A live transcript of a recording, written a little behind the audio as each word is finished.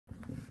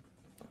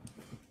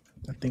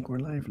I think we're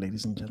live,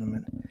 ladies and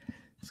gentlemen.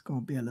 It's going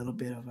to be a little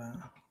bit of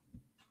a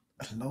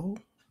low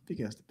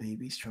because the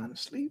baby's trying to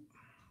sleep.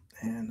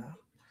 And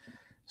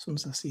as soon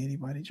as I see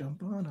anybody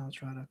jump on, I'll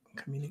try to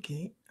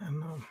communicate.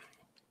 And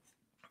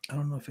I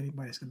don't know if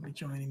anybody's going to be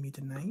joining me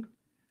tonight.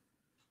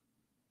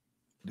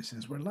 This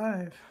is we're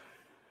live.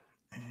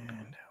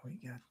 And we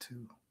got to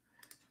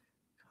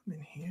come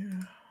in here.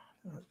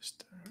 I'll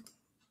just,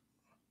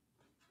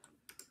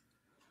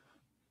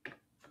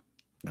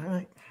 all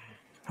right.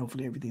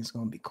 Hopefully everything's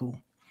going to be cool.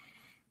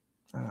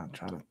 I'll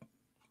try to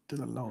do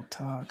the low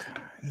talk.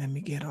 Let me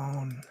get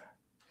on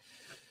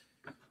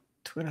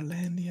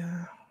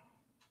Twitterlandia.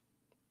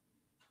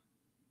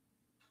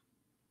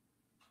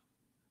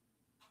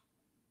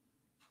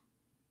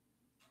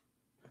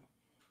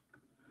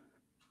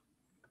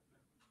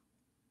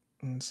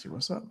 And see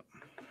what's up.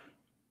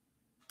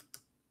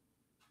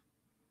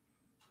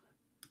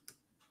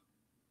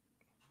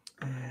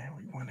 And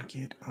we want to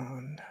get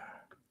on.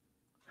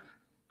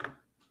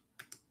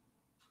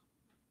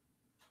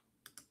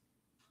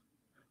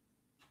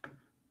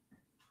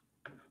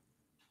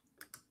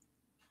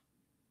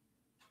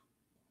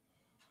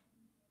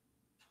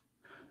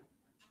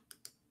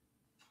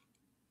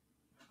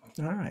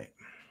 All right.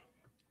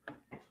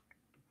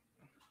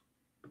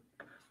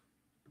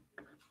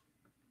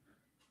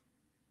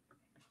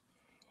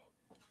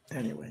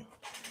 Anyway,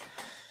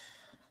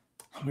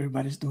 hope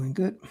everybody's doing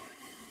good.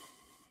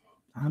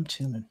 I'm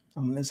chilling.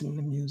 I'm listening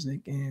to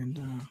music and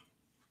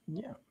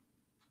yeah.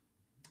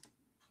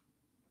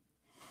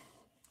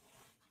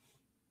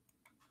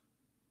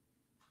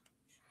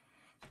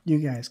 You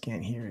guys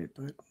can't hear it,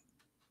 but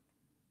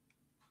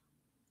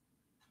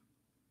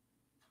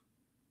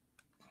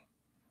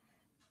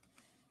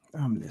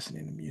I'm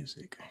listening to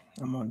music.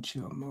 I'm on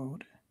chill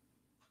mode.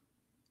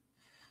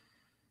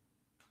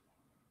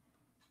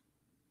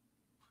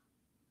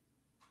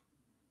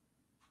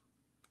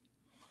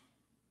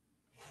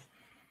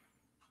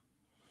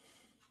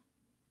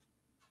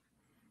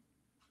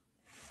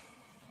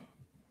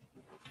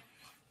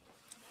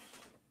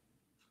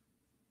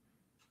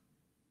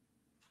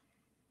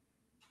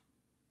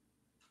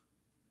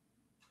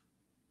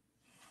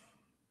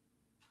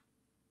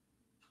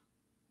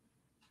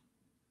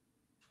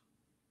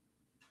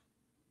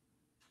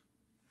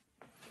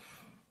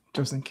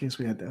 Just in case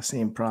we had that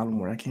same problem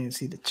where I can't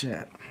see the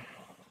chat.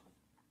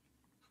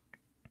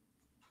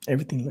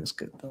 Everything looks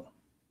good though.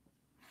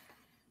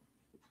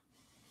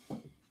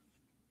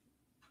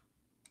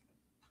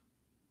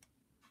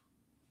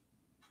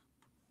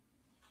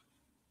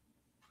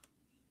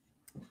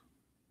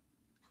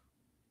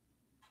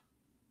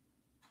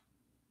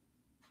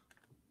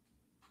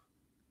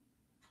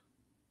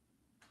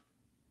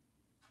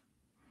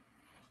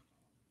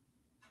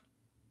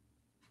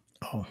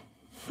 Oh,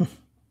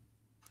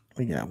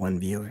 we got one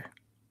viewer.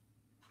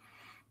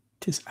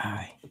 Tis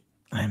I.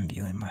 I'm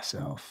viewing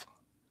myself.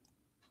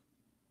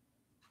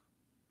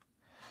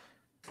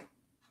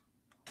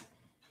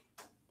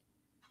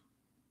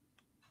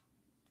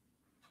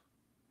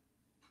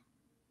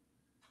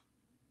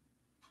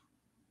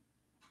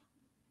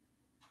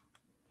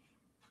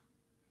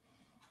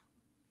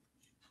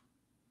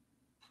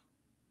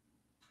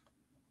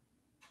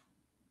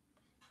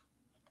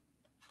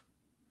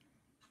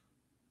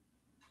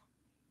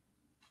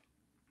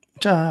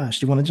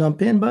 Josh, you want to jump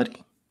in,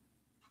 buddy?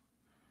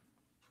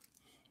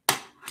 I'm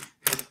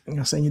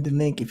gonna send you the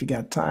link if you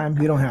got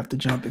time. You don't have to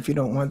jump if you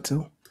don't want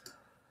to.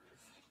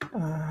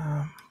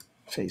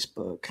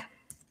 Facebook.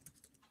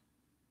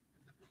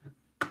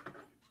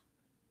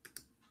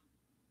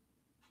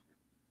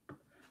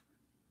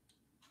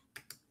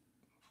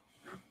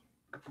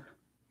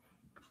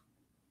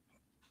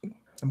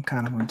 I'm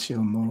kind of on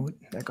chill mode,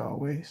 like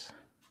always.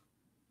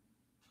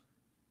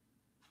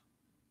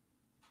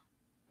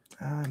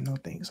 No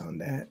thanks on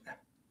that.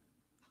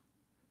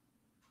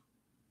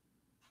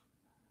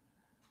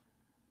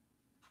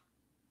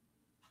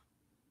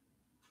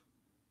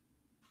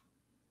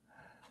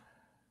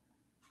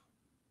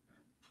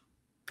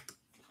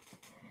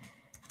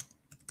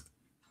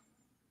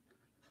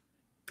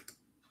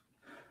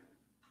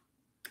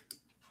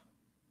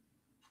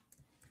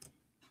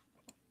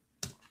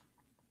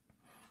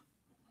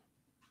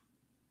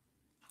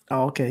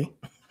 Oh, okay.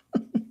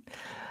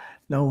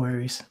 No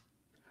worries.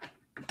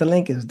 The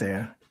link is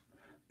there.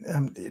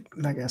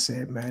 Like I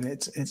said, man,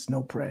 it's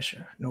no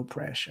pressure. No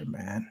pressure,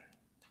 man.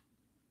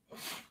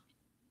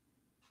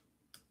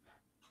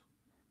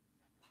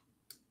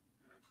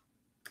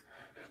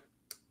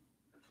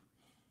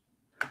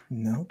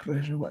 No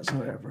pressure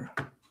whatsoever.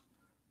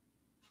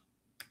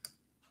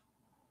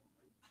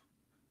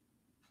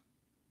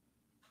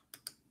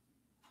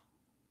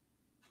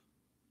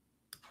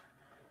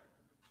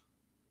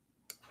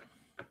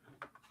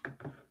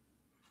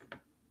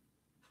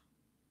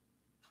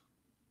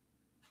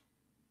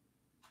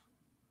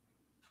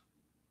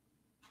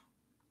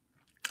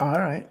 All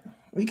right.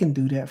 We can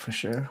do that for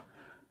sure.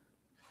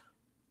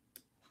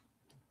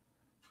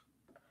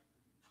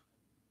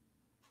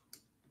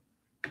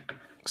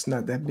 It's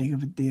not that big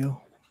of a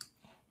deal.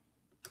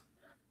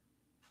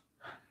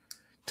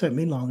 Took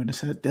me longer to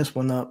set this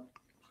one up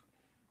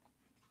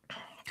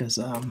because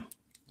I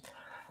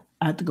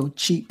had to go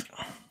cheap.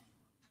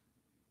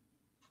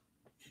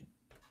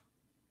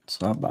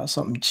 So I bought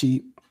something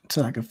cheap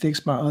so I could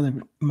fix my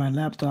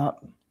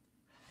laptop.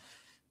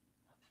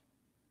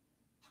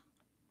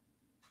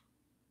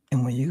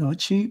 And when you go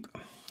cheap,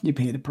 you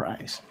pay the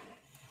price.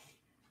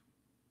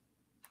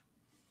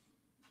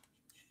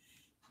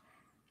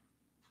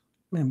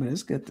 Man, but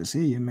it's good to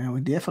see you, man.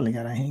 We definitely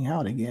gotta hang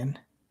out again.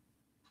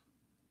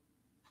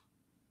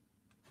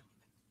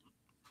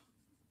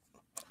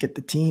 Get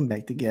the team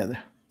back together.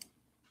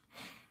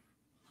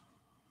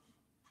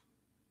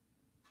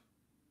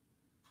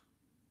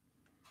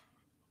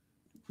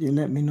 You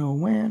let me know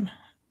when,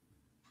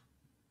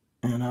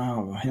 and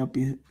I'll help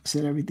you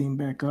set everything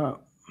back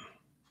up.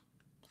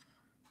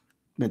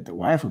 But the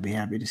wife will be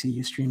happy to see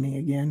you streaming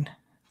again.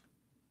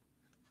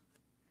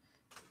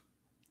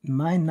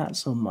 Mine, not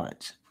so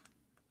much.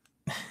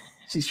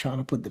 She's trying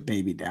to put the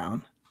baby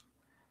down.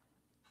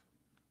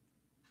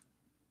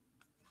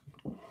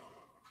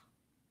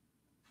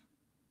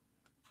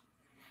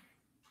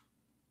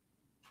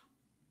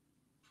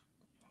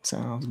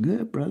 Sounds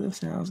good, brother.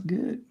 Sounds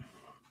good.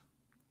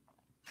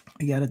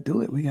 We got to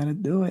do it. We got to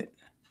do it.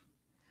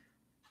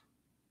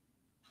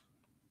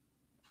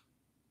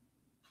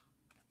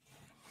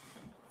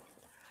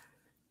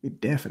 We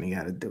definitely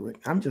got to do it.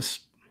 I'm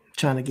just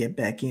trying to get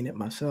back in it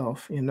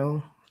myself,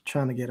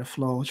 trying to get a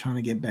flow, trying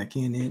to get back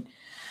in it,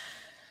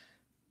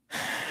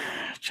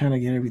 trying to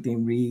get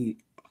everything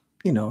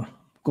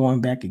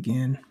going back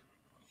again.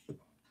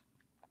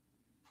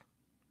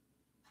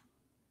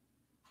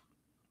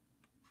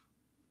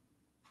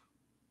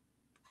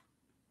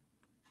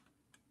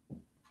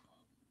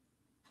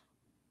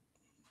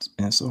 It's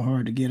been so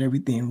hard to get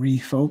everything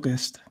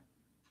refocused.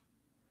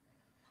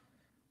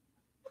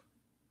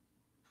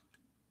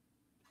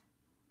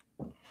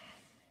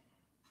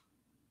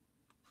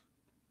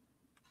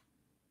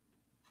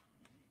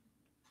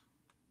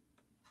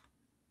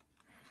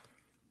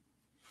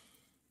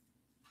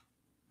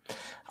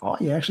 Oh,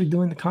 you're actually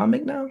doing the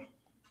comic now?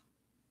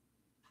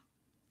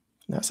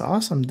 That's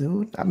awesome,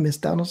 dude. I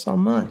missed out on so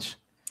much.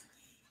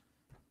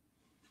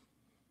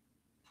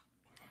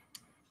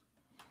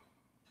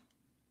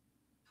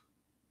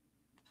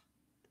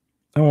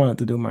 I wanted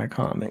to do my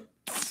comic,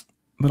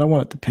 but I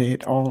wanted to pay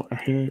it all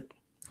ahead.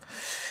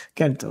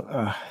 Got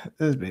into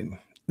it's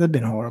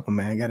been horrible,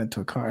 man. I got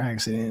into a car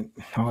accident,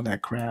 all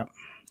that crap.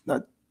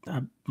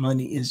 I'm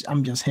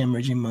just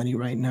hemorrhaging money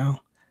right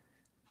now.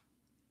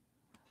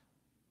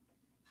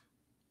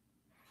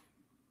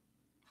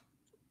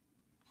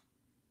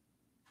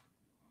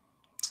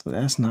 So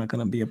that's not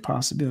gonna be a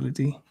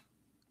possibility.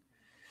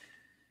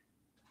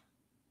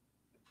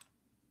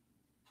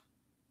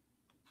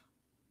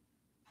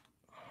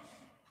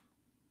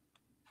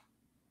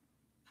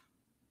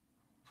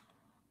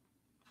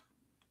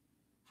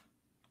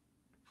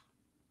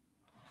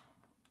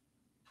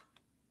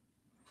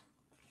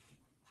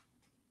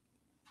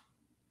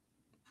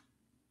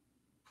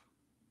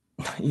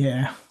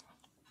 Yeah.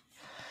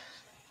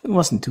 It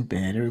wasn't too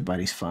bad.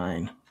 Everybody's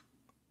fine.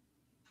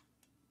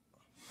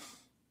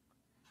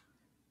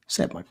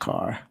 Except my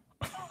car.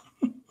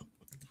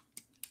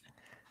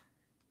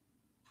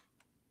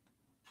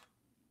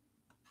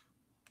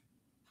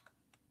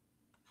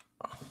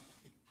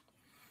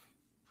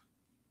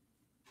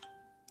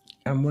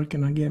 I'm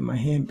working on getting my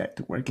hand back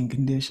to working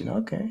condition.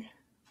 Okay.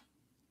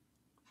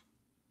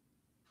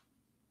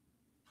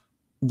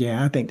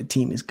 Yeah, I think the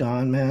team is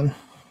gone, man.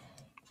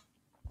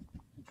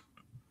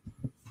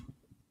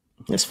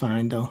 It's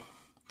fine though.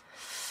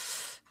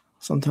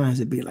 Sometimes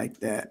it be like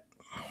that.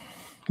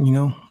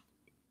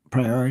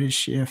 Priorities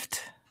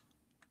shift.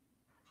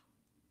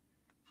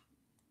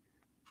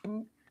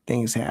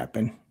 Things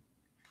happen.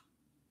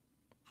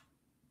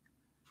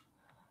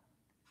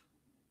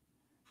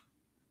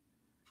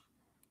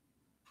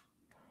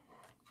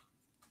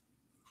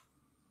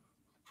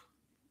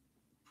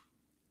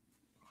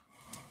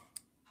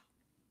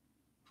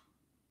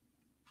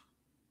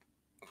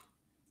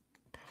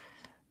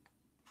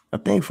 I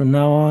think from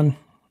now on,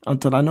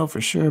 until I know for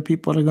sure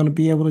people are going to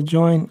be able to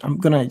join, I'm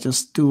going to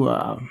just do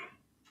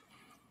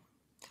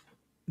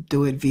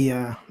it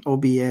via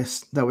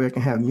OBS. That way I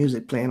can have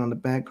music playing on the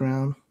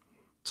background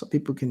so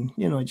people can,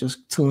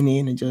 just tune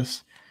in and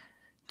just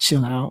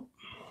chill out.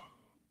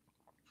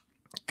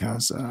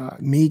 Because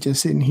me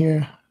just sitting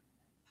here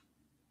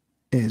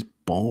is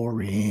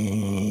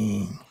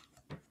boring.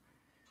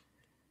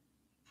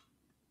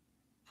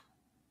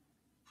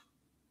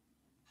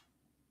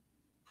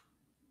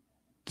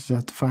 Just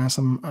have to find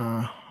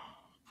some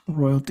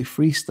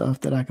royalty-free stuff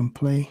that I can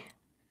play.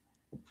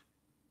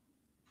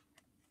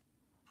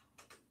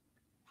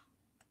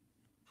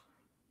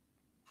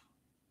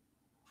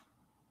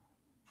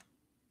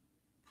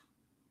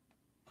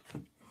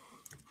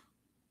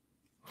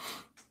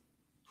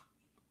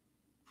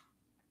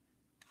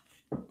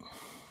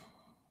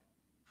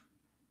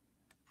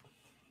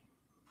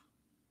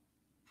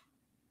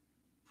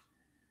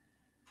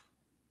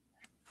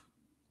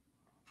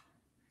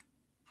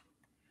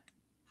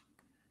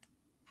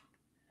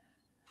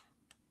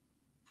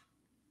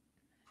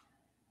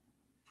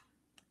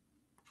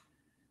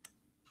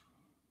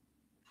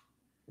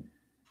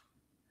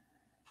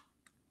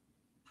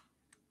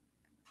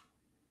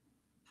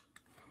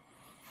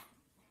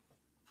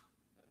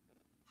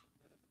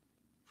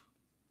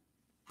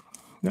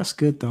 That's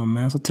good though,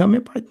 man. So tell me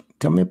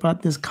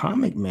about this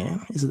comic,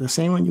 man. Is it the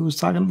same one you was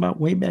talking about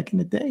way back in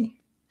the day?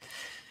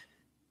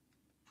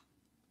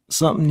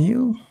 Something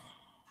new?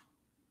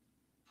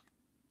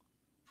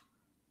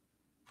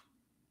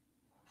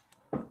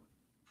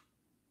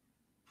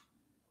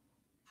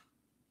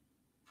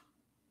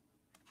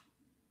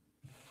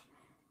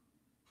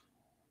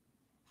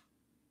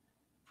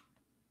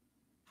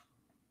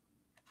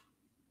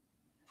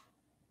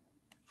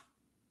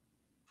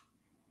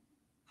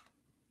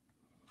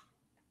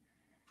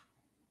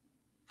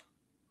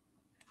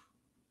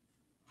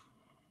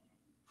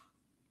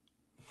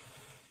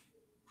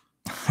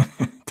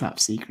 Top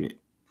secret.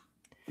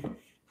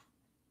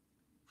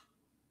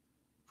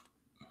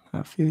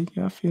 I feel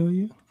you. I feel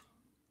you.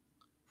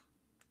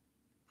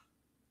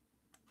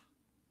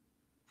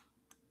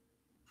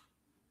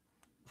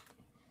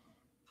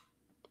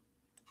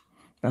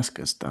 That's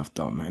good stuff,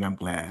 though, man. I'm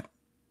glad.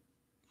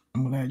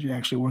 I'm glad you're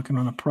actually working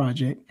on a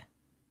project.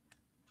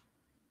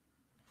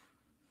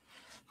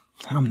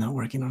 I'm not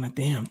working on a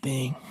damn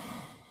thing.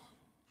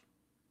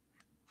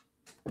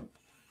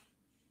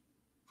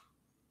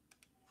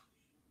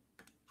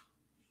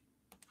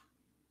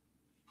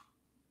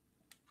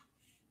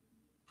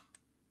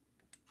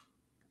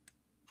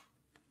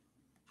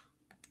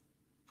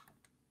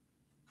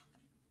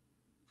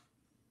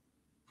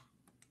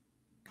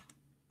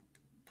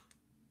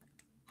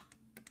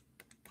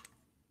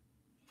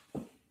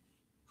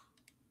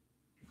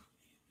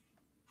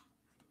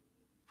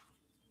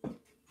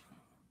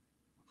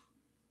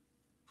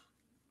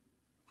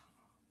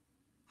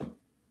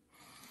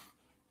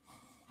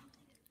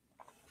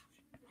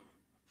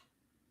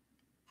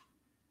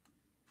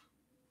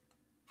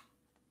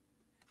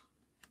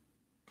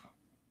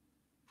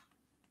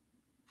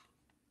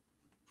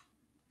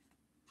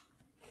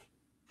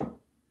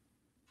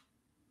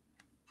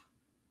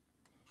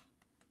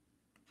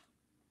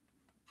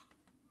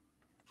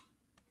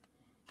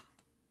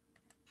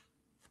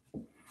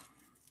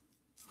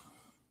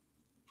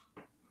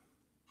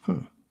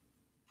 Hmm.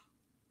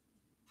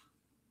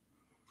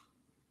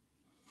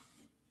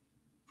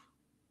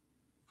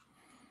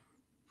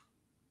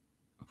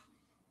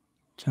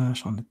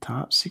 Josh on the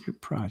top secret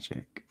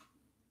project.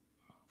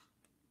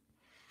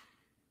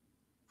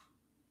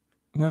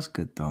 That's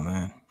good though,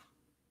 man.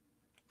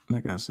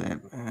 Like I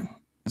said, man,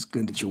 it's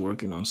good that you're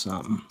working on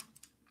something.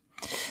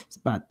 It's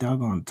about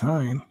doggone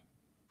time.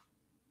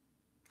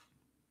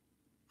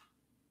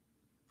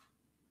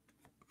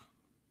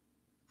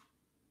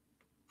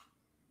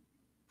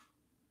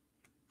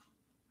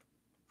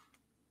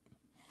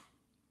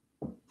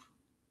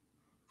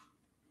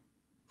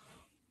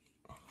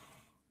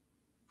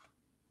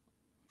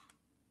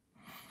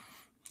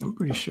 I'm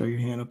pretty sure your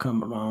hand will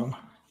come along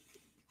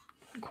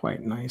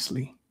quite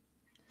nicely.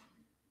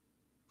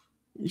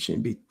 You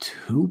shouldn't be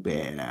too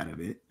bad out of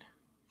it.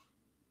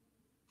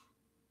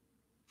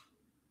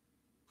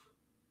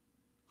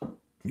 At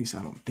least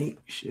I don't think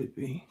you should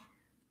be.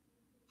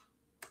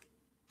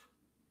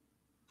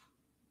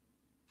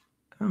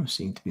 I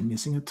seem to be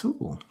missing a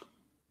tool.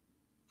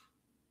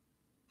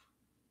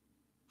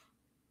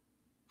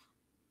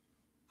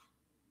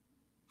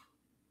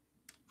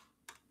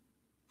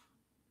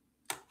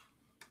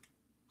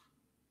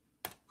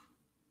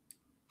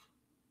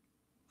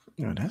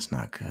 No, that's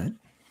not good.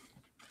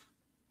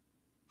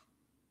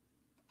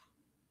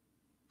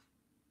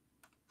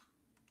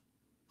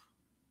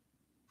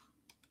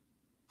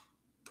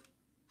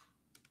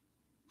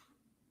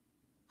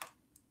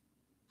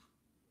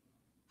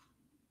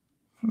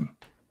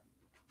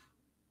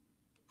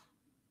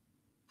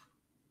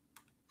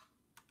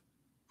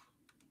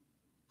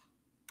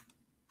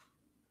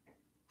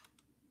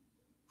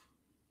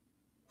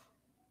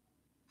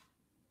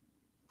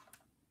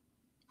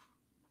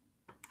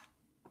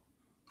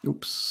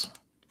 Oops.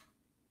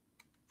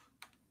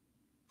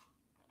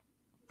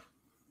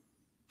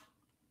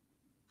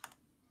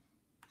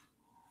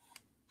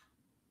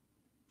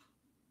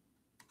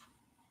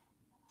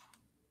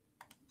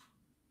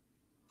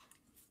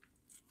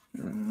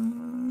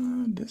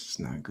 This is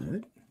not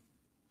good.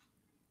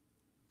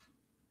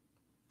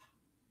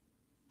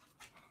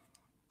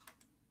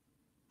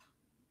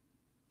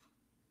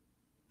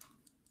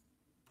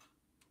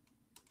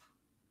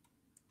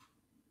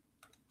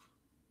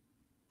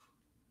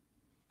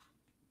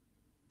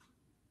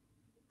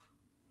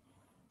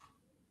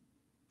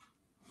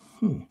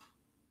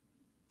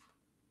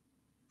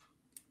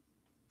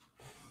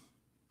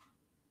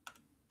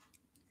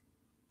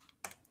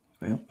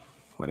 Well,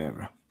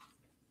 whatever.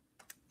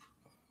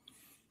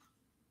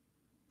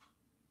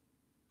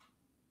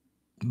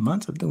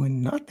 Months of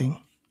doing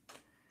nothing.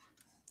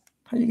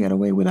 How you get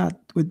away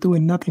with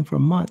doing nothing for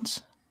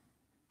months?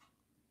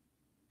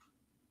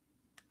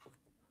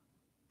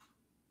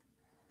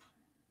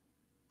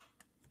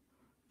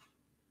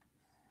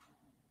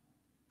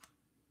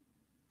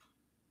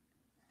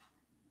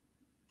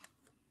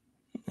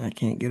 I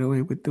can't get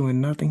away with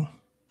doing nothing.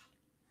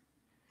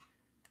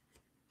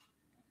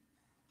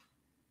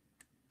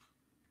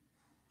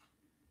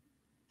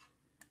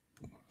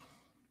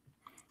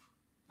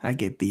 I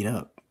get beat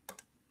up.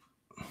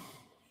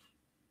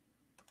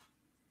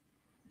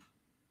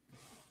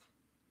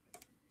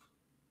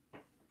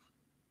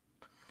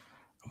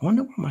 I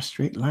wonder where my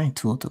straight line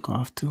tool took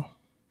off to.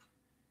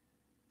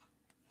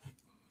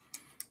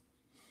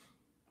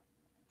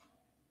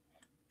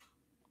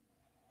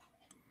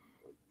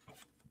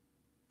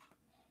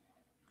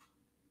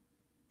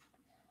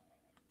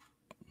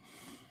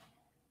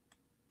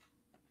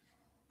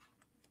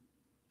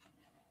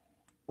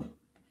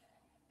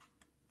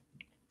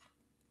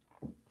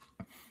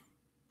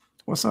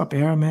 What's up,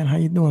 Era, man? How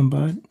you doing,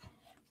 bud?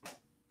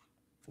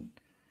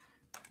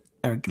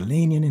 Eric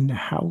Lanian in the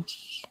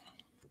house.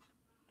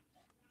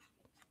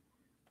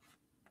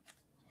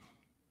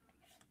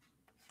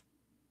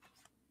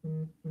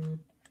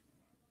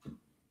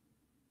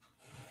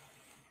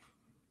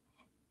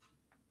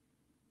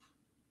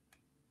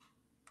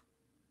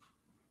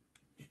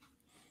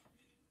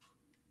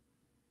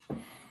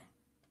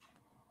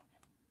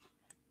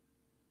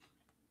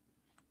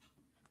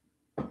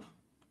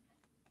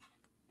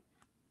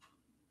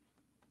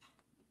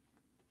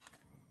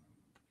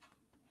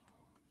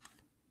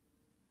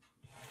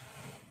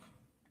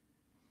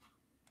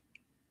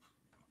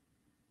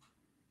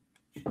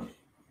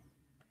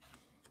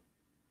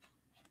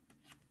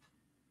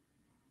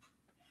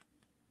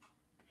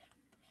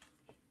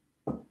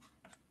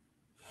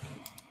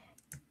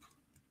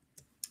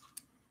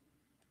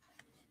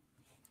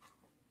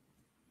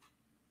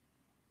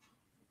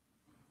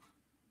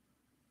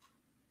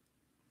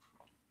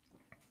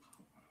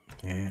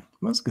 Yeah,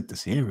 well, it's good to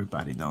see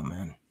everybody, though,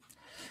 man.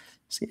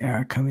 See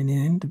Era coming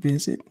in to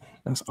visit.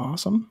 That's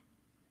awesome.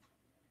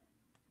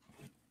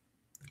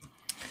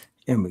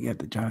 And we got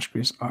the Josh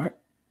Chris art.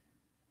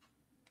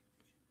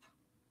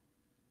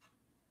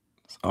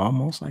 It's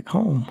almost like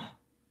home.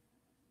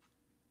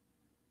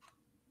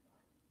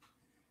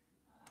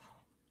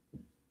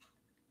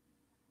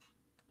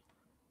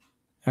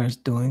 Era's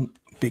doing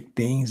big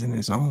things in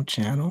his own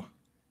channel.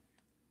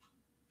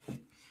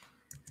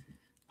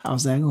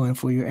 How's that going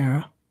for you,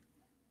 Era?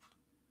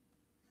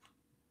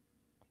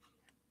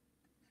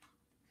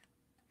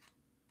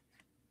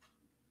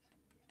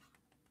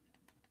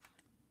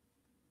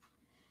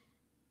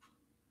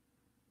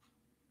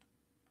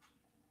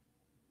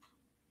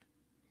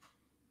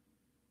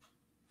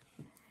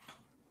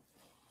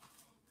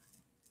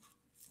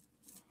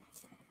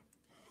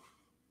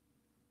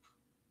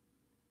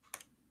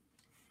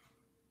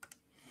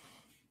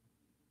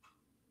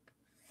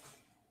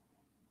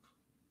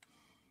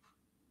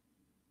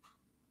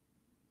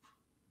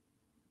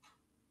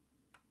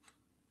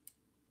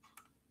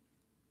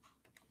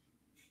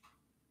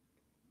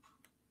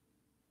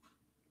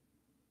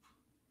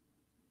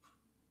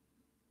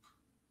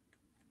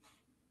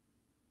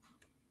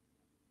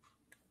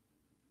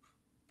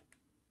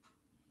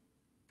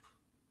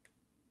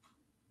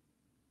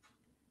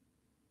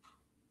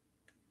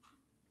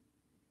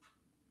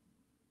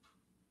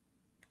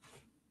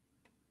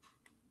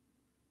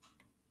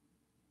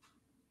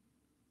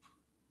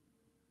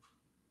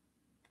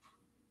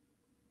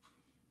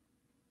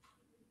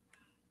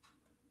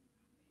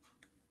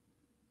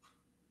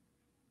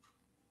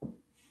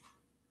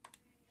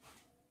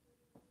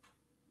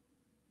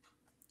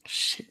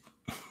 Shit.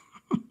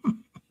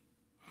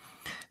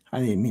 I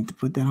didn't mean to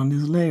put that on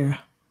this layer.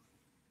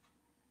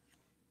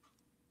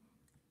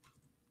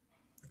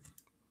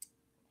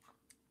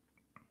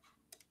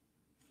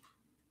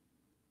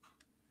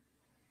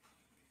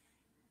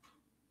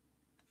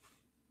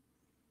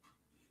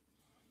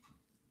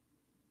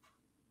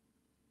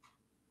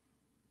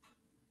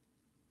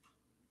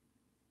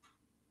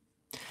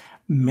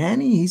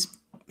 Manny,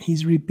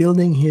 he's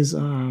rebuilding his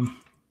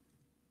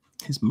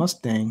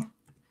Mustang.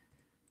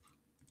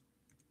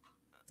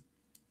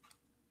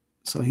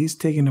 So he's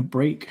taking a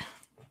break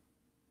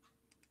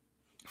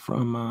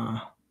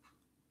from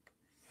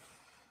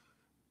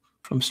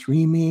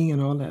streaming and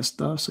all that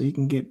stuff so he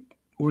can get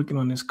working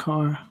on his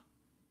car.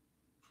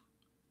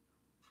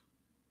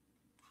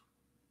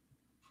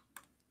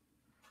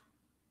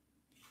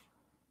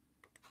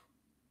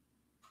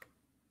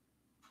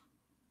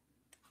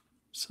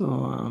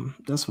 So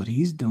that's what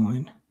he's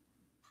doing.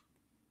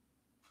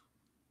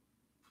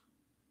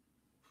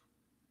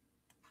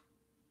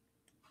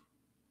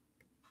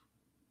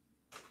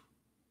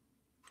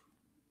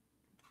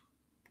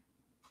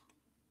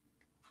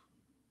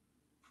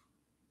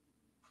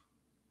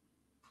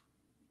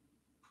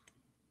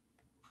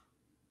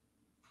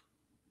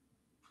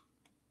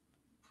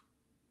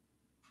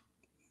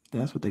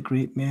 That's what the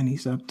great man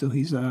he's up to.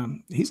 He's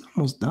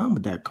almost done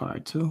with that car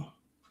too.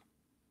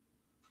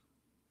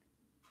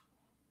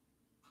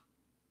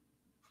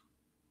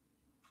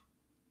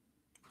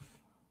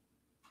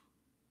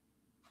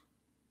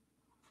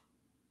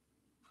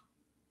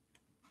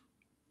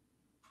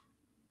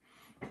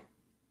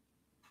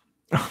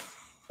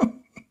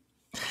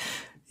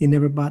 He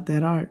never bought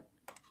that art.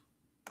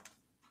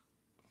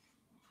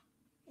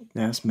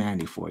 That's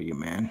Manny for you,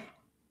 man.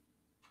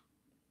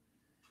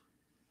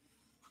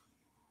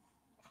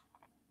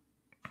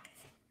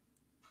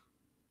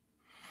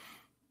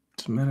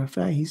 It's a matter of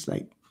fact, he's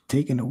like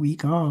taking a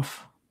week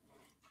off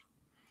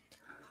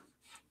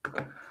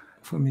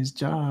from his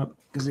job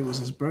because it was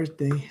his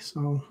birthday.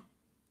 So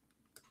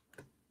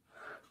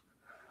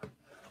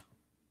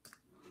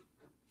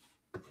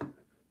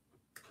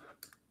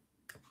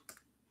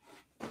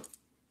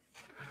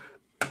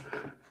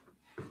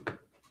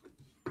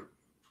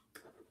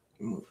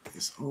move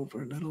this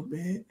over a little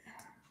bit.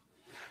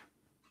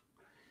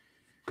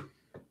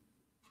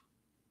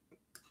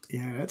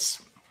 Yeah,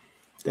 that's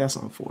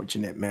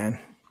unfortunate, man.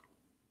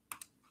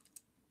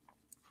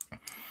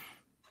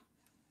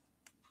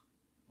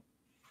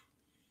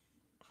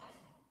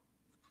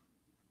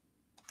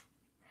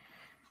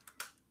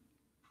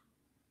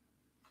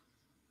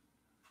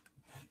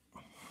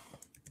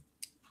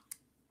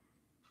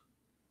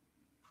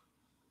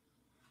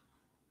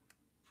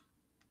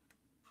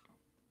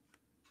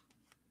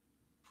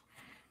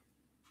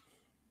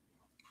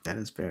 That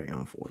is very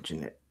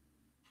unfortunate.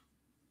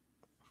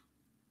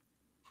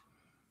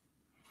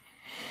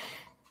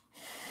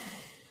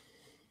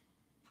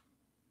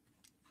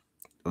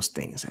 Those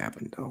things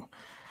happen, though.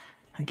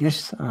 I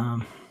guess.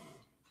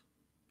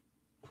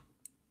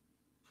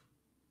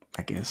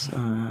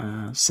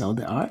 Sell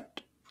the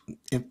art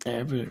if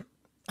there ever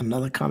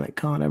another Comic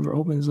Con ever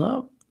opens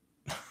up.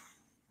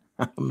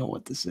 I don't know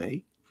what to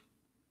say.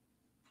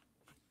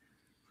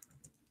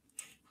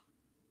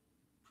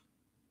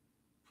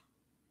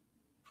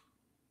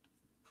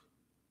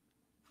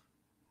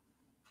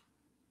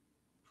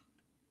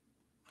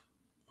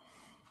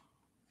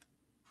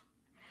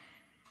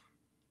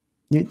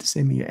 You need to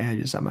send me your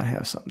address. I might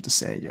have something to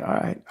send you. All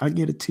right, I'll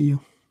get it to you.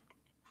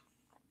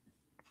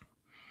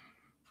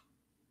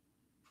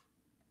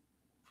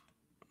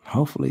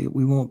 Hopefully,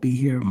 we won't be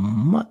here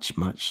much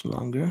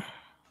longer.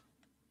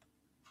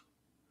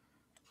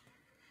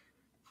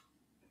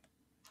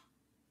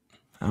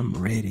 I'm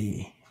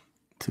ready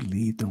to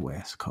leave the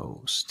West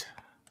Coast.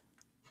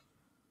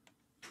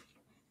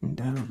 And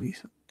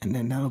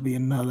then that'll be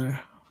another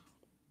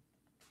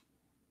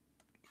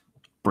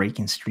break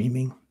in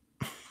streaming.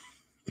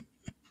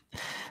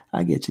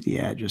 I'll get you the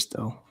address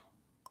though.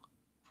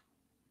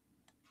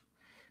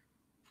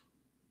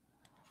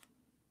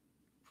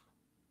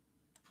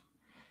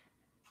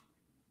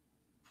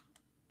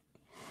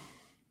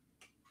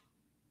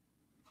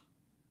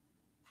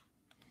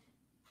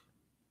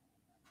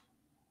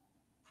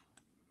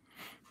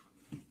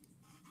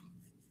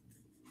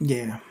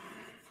 Yeah.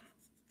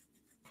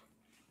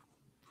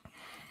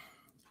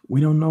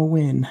 We don't know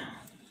when,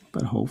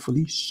 but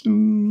hopefully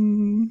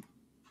soon.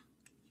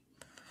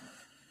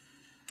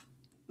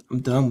 I'm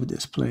done with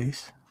this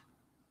place.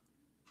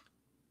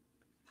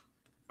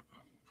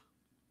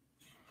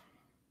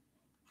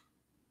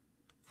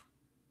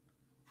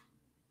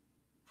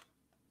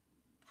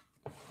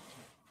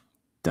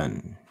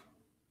 Done.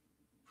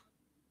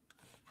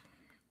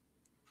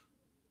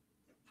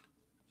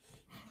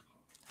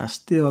 I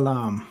still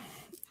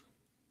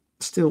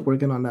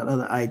working on that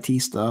other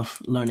IT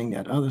stuff, learning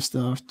that other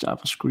stuff,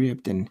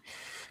 JavaScript and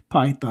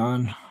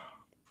Python,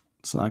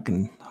 so I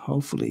can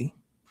hopefully,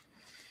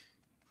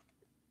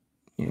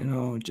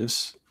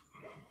 just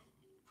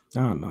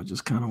I don't know,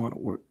 just kind of want to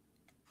work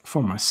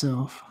for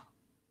myself.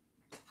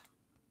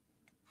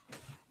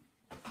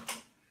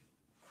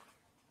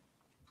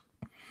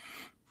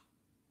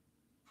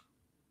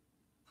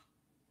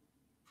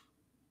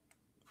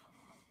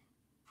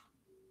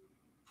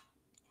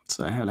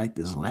 So I have like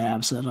this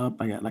lab set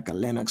up. I got like a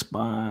Linux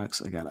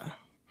box.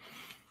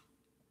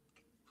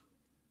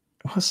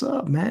 What's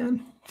up,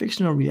 man?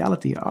 Fictional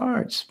reality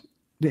arts.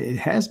 It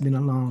has been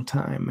a long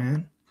time,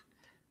 man.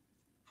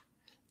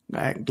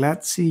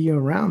 Glad to see you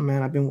around,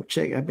 man. I've been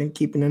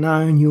keeping an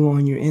eye on you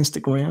on your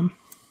Instagram.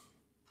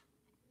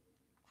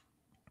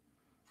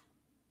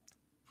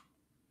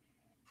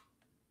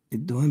 You're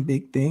doing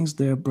big things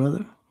there,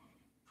 brother.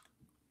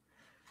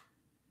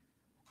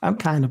 I'm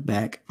kind of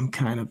back. Like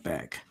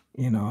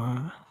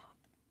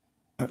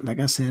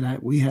I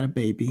said, we had a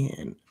baby,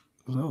 and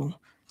so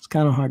it's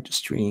kind of hard to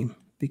stream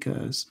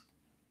because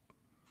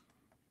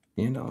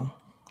the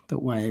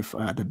wife,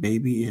 the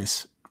baby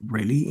is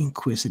really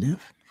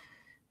inquisitive,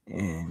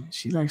 and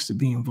she likes to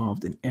be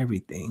involved in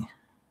everything.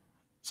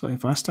 So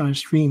if I start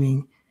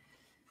streaming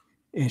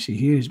and she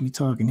hears me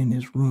talking in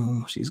this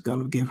room, she's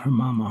gonna give her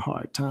mom a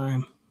hard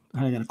time.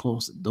 I gotta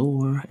close the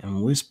door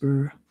and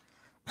whisper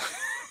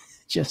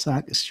just so I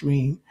can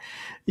stream.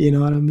 You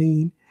know what I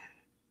mean?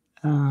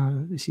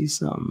 She's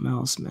something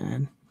else,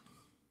 man.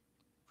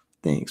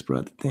 Thanks,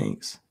 brother.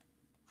 Thanks.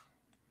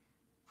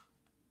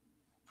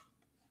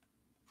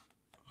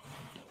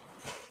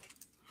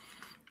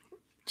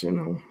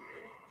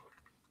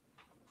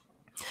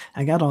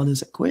 I got all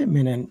this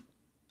equipment and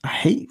I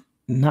hate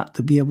not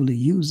to be able to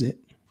use it.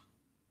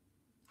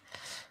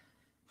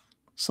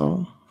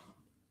 So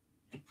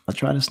I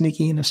try to sneak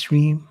in a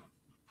stream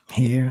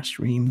here,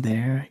 stream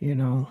there,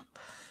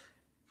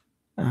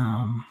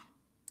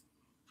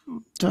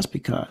 just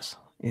because,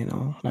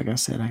 like I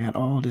said, I got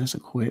all this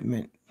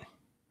equipment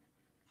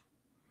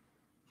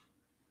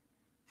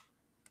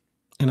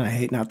and I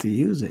hate not to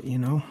use it.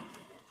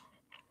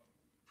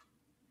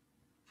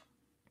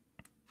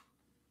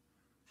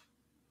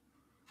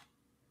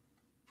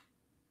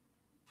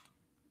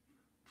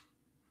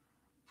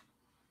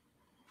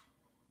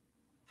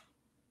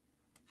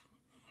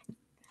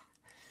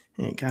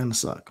 And it kind of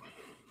suck.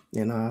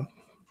 I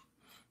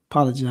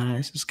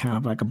apologize. It's kind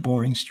of like a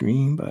boring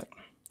stream, but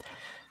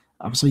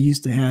I'm so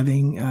used to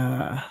having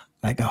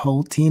like a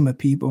whole team of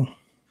people.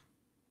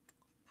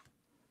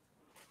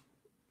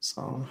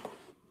 So,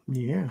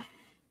 yeah.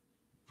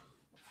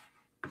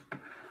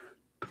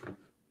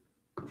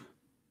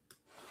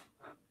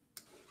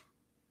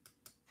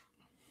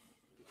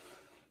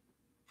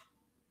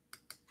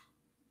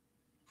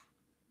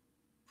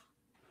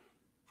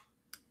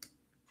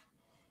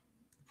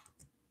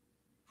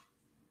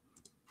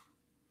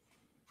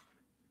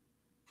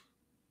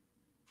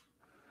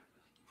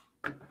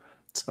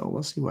 So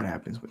we'll see what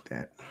happens with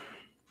that.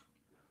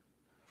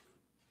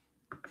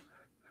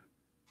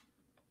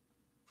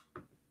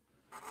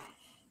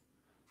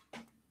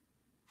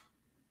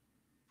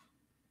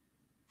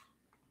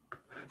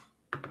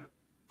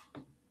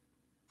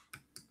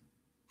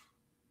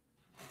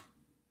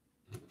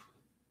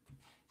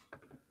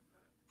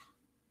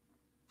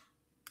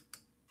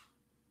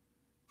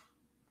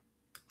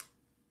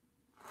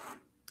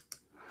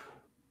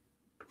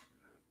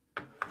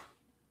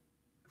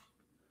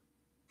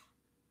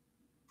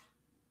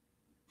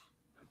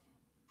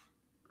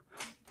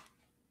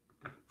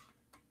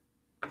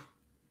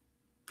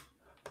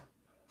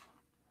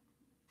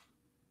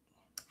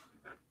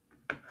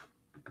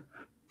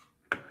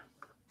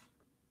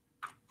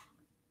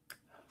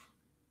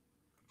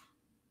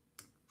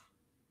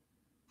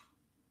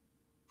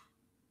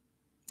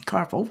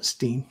 Carp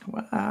Overstein.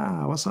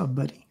 Wow. What's up,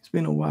 buddy? It's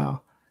been a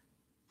while.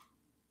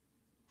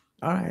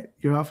 All right.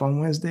 You're off on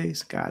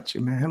Wednesdays? Got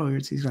you, man. Hello,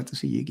 Ortiz. Glad to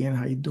see you again.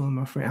 How you doing,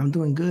 my friend? I'm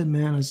doing good,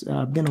 man. It's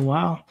been a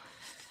while.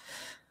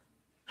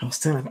 I was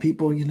telling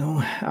people,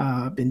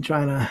 I've been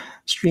trying to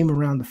stream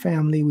around the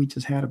family. We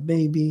just had a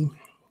baby.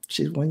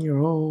 She's 1 year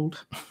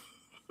old.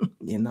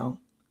 you know,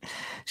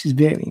 she's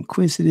very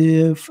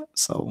inquisitive.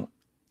 So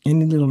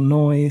any little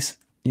noise,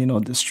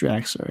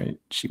 distracts her. And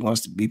she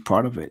wants to be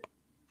part of it.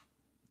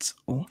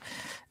 So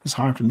it's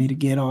hard for me to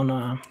get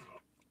on.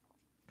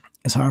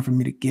 It's hard for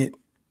me to get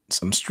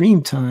some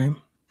stream time.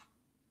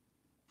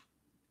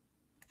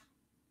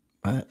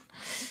 But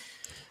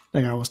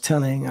like I was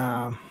telling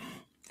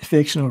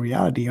fictional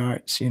reality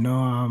arts,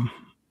 I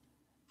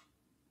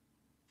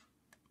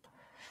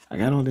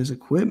got all this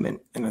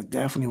equipment and I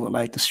definitely would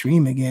like to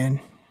stream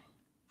again.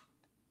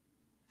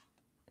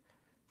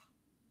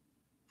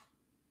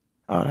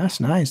 Oh, that's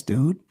nice,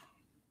 dude.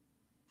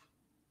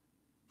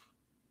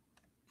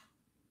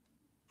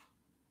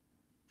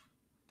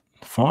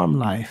 Farm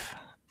life.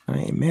 I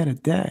ain't mad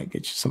at that.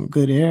 Get you some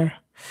good air,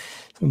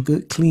 some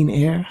good clean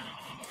air.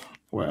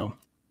 Well,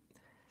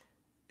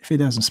 if it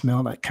doesn't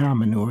smell like cow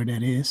manure,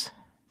 that is.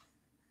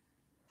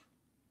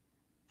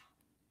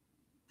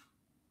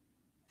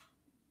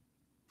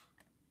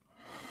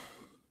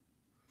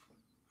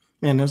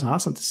 Man, that's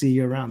awesome to see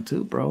you around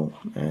too, bro.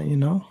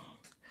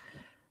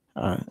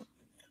 Uh,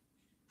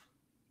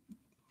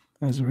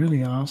 that's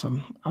really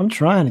awesome. I'm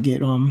trying to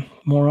get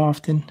more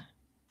often.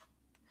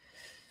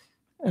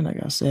 And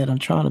like I said, I'm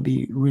trying to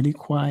be really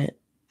quiet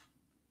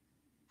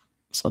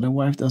so the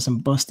wife doesn't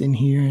bust in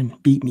here and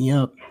beat me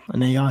up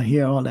and then y'all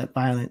hear all that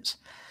violence.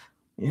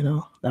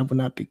 That would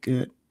not be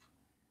good.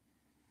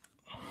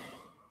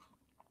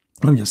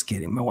 I'm just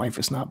kidding. My wife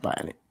is not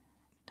violent.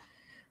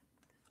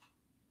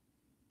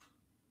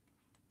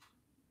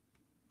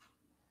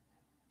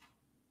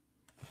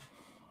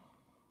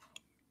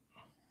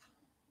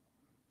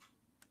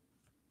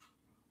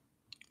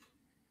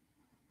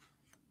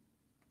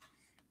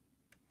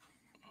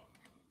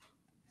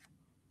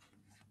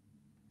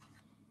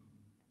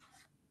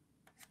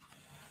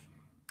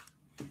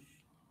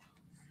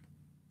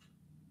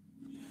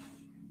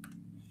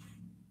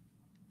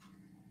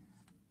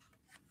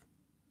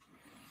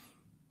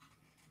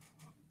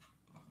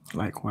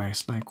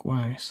 Likewise,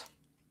 likewise.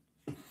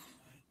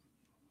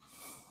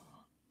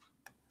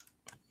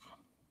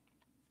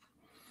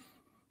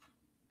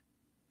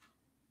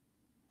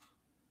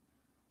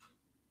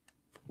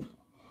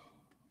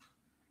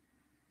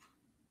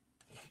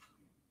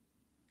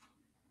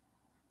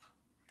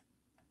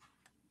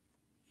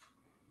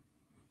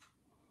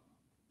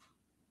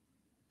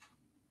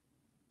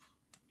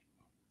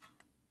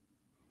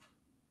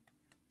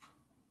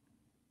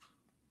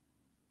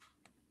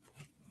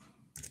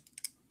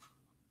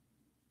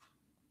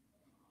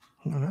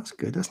 No, that's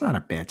good. That's not a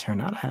bad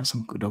turnout. I have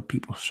some good old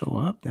people show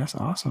up. That's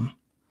awesome.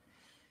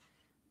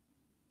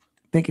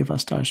 I think if I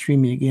start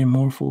streaming again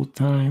more full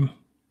time,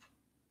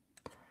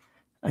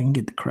 I can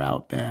get the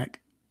crowd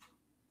back.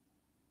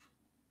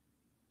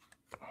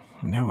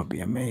 And that would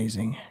be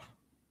amazing.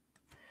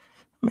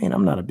 I mean,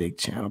 I'm not a big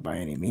channel by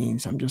any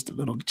means. I'm just a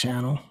little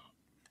channel.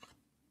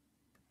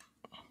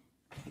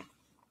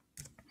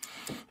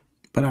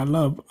 But I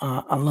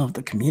love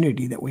the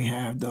community that we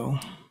have, though.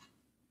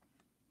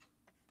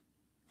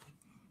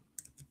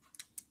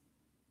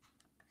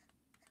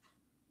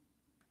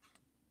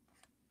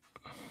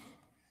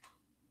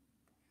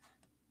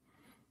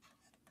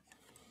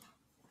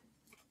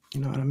 You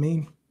know what I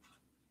mean?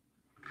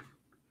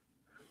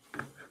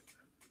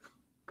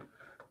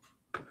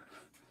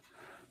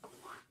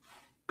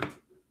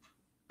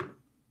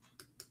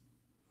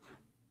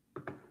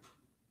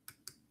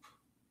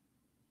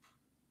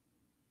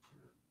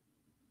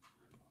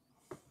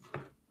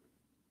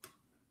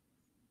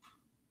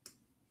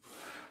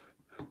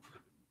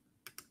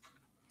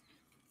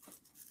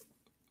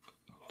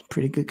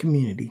 Pretty good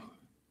community.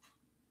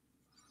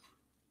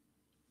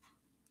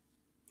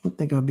 I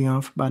think I'll be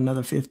on for about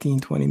another 15,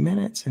 20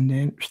 minutes and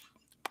then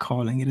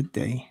calling it a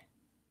day.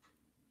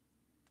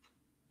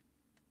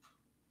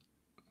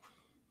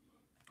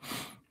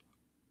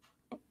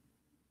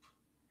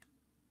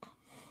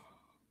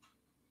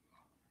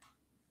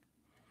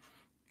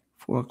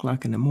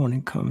 $4 in the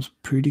morning comes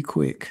pretty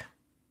quick.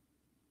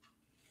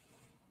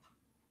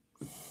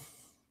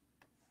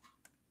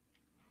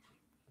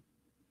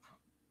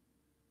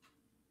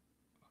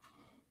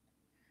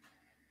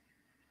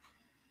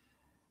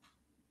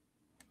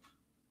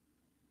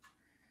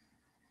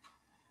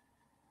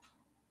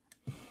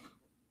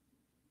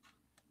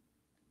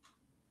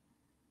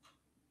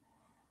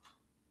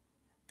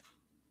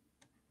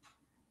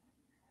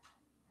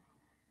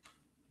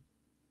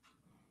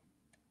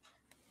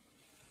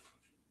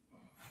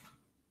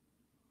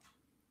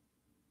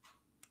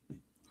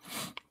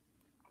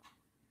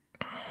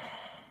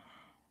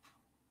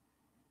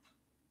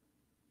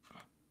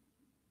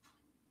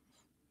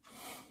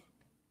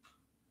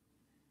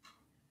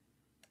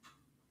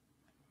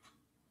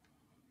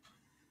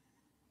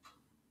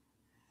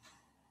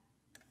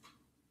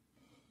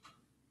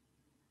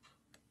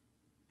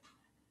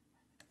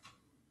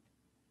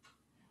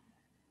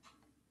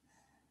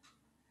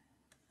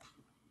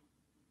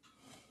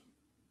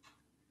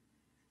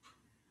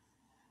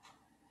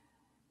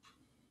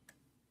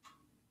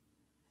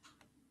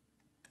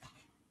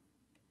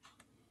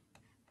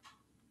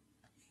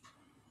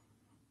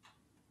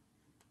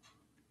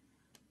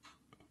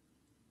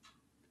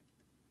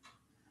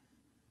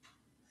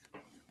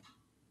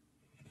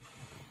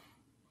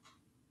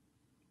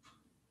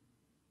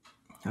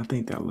 I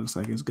think that looks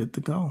like it's good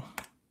to go.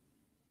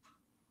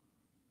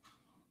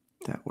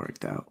 That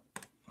worked out.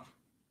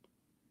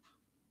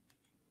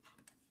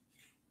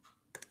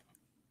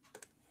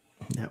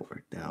 That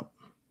worked out.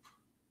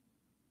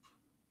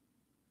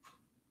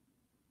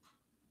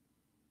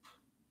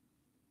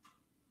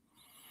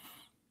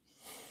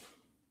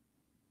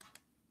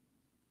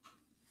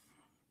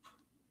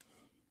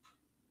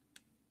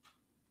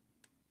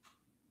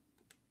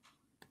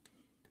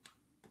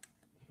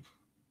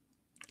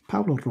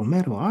 Pablo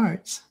Romero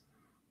Arts.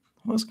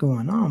 What's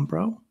going on,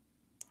 bro?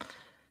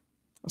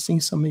 I've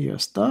seen some of your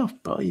stuff,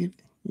 bro.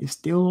 You're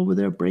still over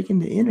there breaking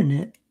the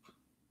internet.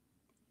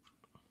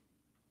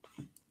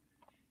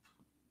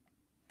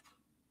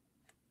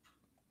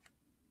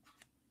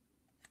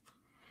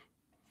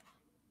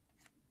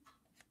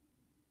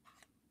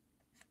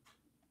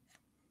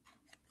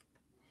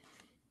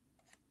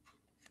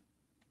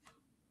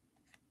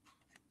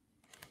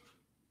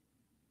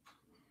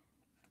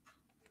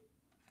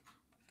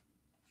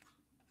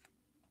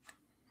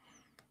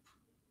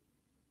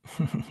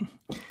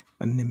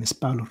 My name is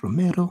Pablo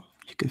Romero.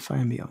 You can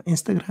find me on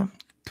Instagram,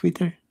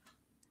 Twitter,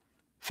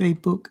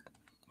 Facebook,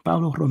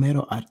 Pablo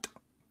Romero Art.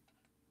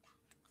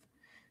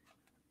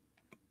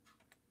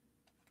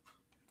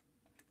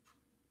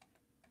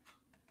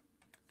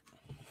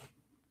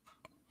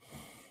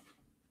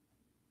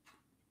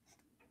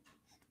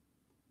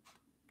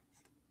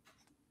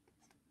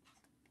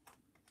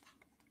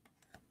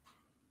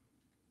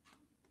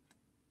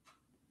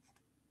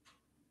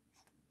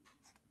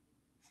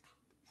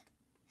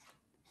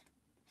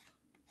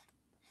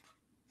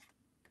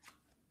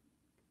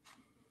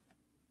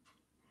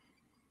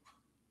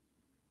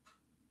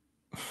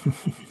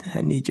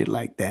 I need you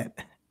like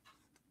that.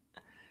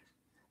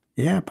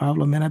 Yeah,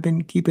 Pablo, man, I've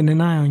been keeping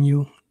an eye on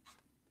you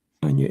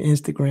on your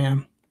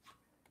Instagram.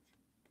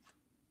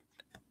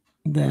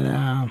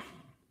 That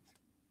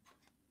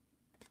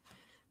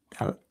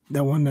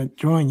that one that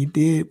drawing you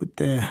did with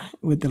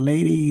the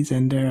ladies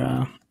and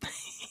their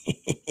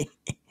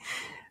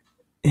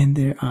and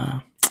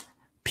their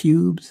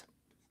pubes.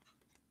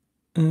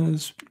 It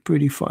was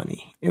pretty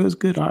funny. It was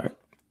good art.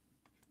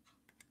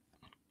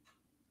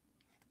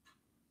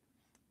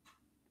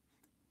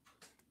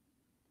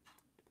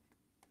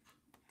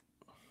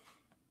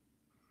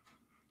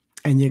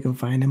 And you can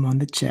find them on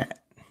the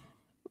chat.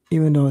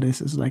 Even though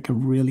this is like a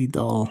really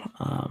dull,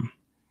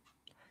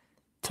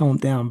 toned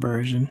down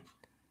version.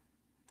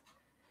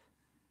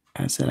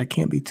 I said I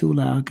can't be too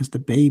loud because the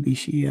baby,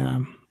 she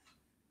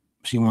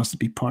wants to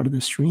be part of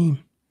the stream.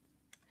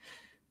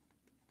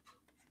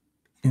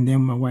 And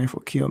then my wife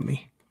will kill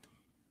me.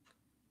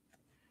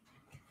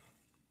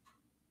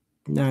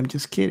 No, I'm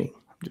just kidding.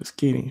 I'm just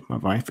kidding. My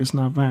wife is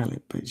not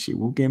violent, but she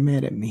will get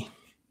mad at me.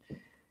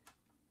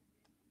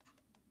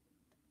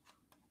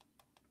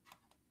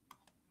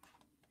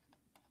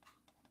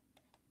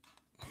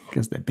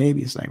 Because the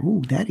baby's like,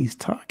 ooh, daddy's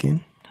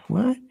talking.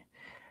 What?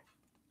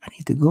 I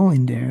need to go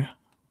in there.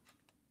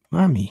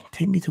 Mommy,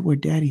 take me to where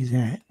daddy's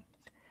at.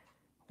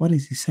 What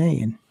is he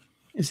saying?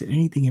 Is it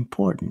anything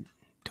important?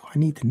 Do I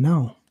need to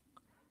know?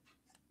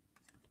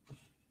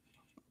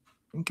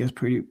 It gets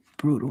pretty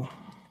brutal.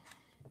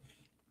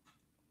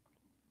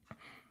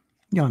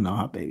 Y'all know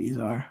how babies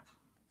are.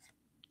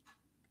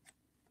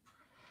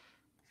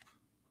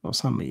 Well,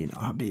 some of you know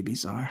how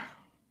babies are.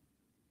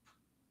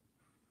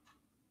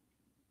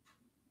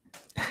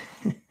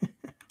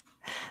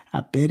 I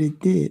bet it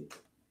did.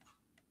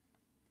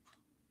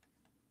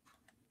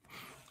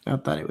 I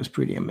thought it was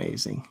pretty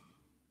amazing.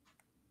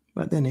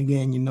 But then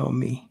again, you know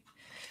me.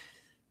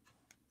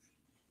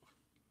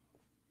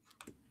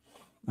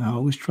 I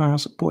always try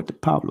and support the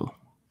Pablo.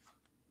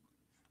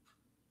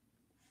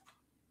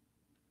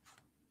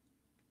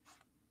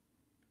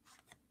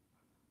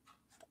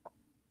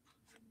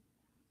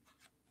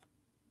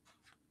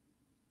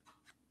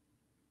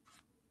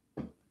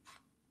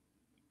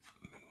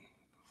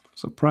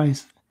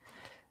 Surprised.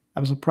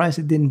 I'm surprised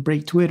it didn't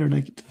break Twitter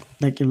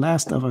like your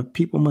last stuff.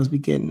 People must be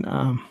getting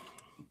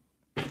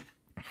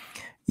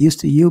used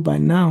to you by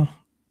now,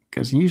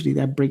 because usually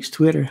that breaks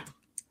Twitter.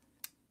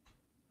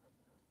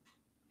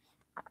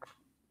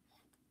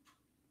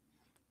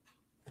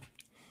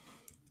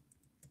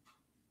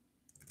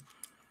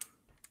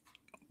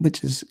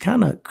 Which is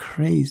kind of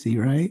crazy,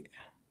 right?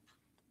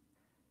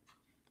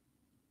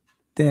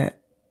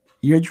 That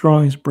your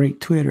drawings break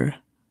Twitter,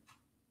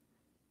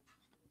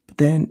 but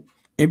then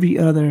every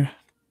other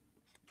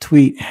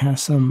tweet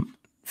has some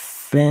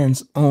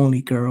fans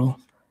only girl,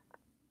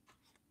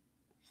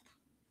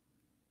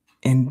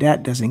 and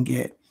that doesn't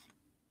get,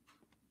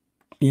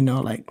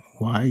 like,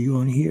 why are you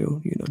on here?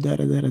 Da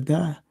da da da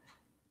da.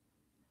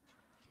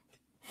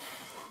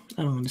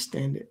 I don't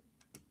understand it.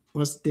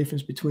 What's the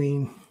difference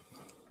between?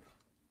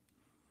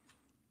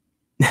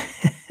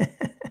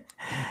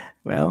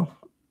 Well,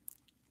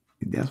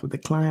 if that's what the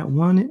client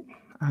wanted,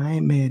 I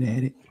ain't mad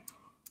at it.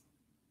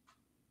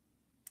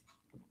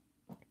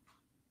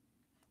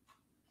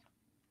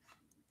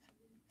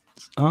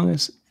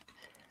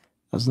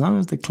 As long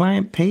as the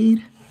client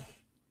paid,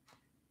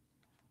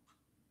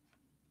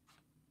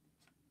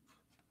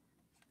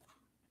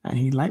 and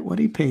he liked what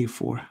he paid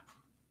for.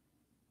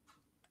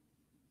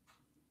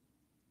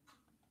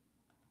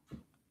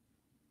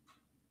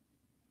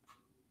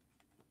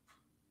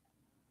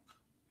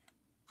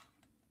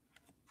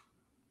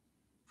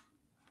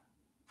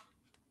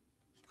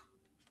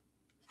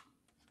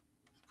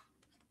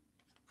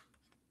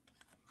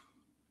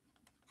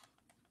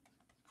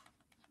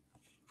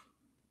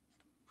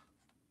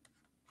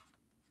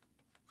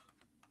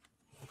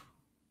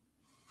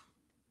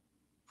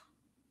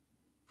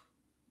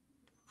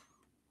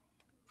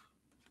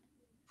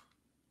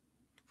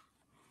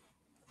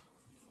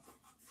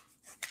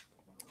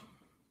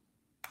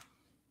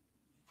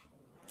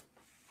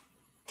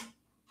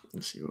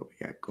 Let's see what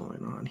we got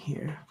going on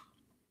here.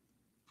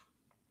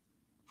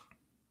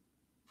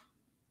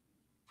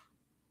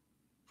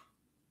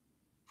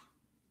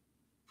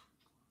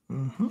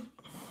 Mm-hmm.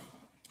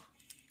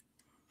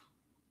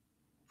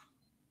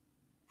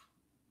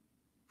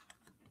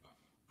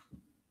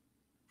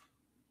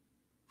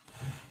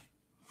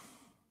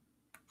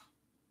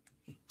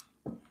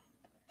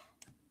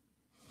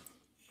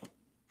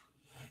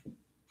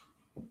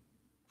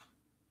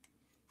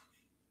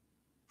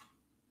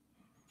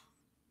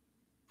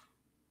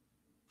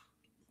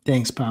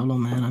 Thanks, Pablo,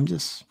 man. I'm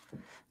just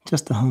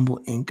a humble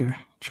inker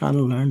trying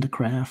to learn the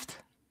craft.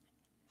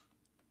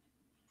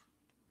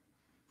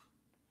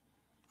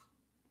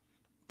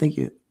 I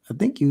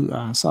think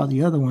you saw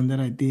the other one that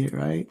I did,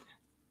 right?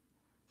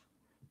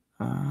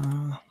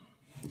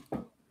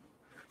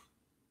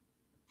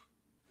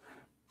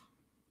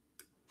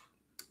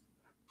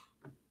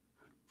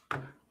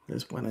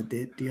 This one I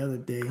did the other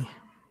day.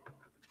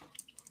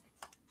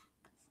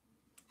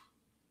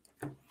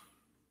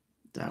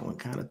 That one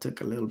kind of took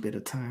a little bit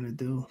of time to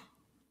do.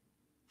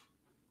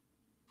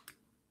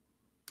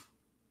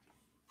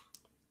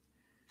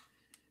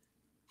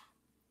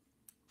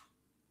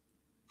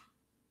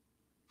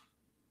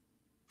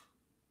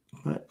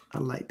 But I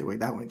like the way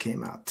that one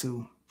came out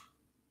too.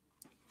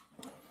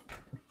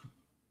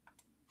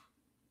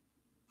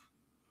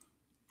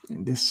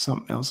 And this is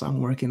something else I'm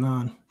working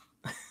on.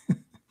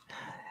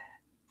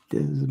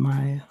 This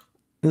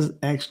is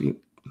actually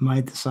my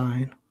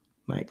design.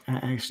 Like, I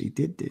actually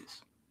did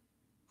this.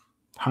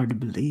 Hard to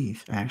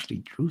believe. I actually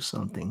drew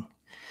something.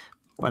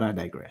 But I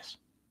digress.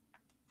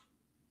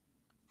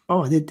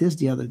 Oh, I did this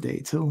the other day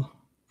too.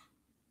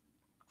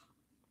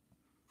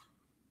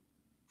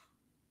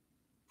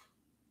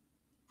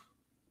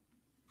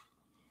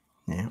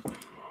 Yeah.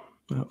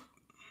 Well,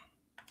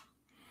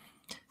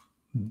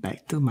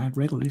 back to my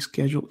regularly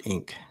scheduled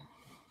ink.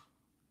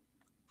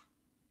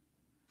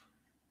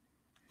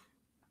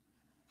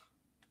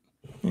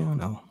 Who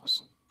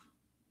knows?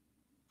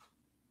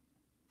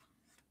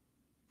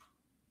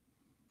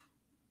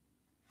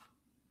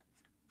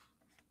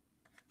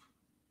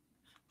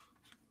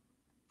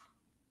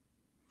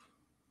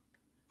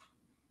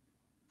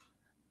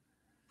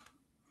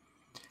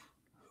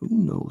 Who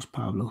knows,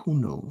 Pablo? Who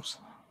knows?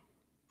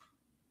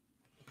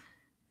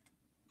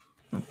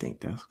 I think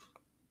that's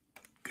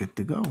good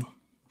to go.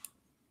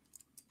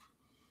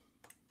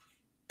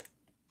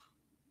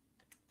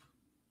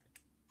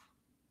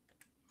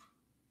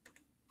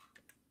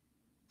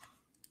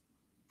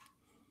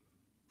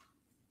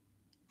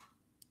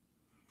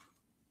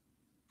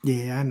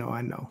 Yeah, I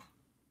know.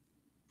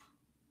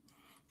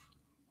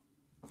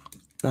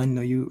 I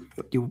know you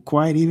were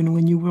quiet even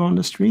when you were on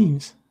the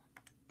streams.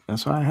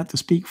 That's why I have to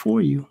speak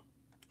for you.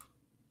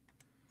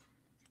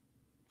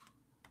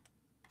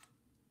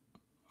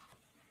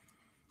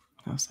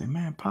 I'll say,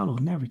 man, Pablo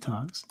never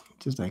talks.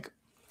 Just like,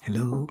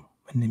 hello,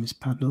 my name is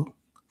Pablo.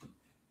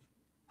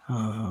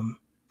 Um,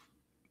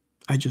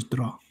 I just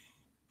draw.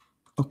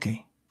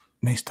 Okay,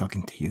 nice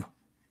talking to you.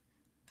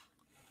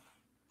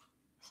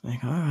 It's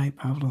like, all right,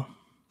 Pablo.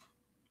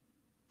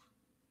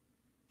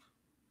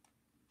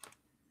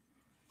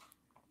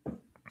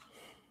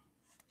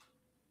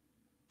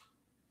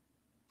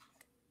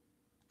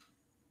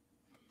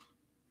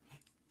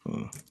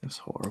 That's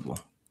horrible.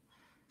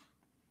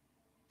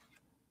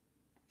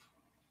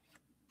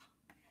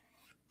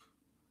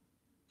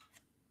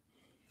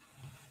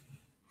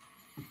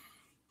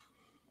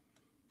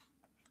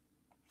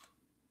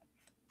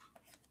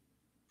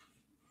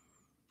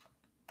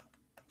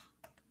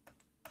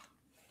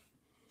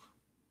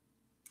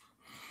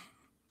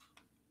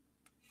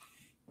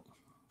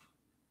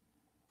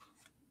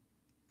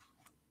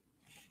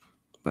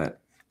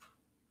 But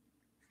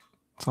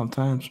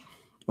sometimes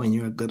when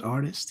you're a good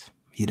artist,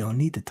 you don't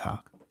need to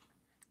talk.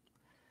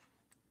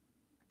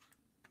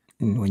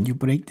 And when you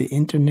break the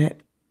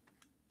internet,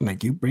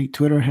 like you break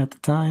Twitter half the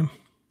time,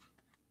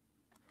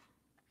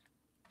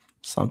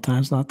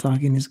 sometimes not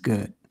talking is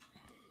good.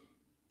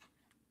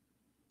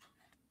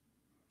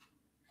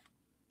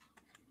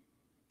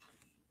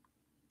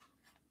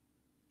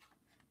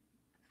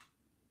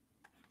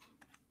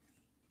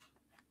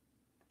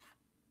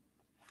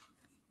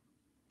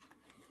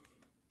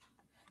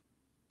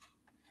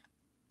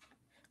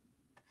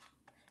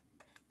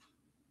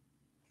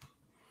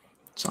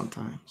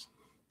 Sometimes.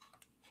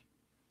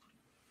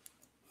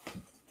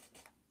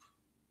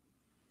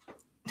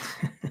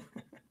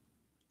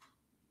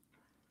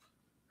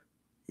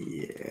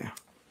 Yeah.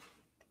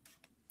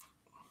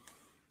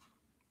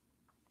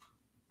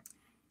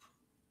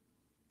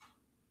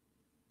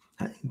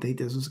 I didn't think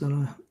this was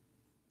gonna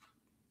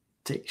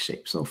take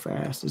shape so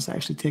fast. It's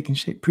actually taking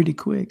shape pretty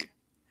quick.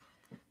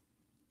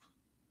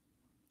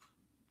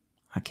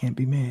 I can't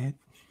be mad.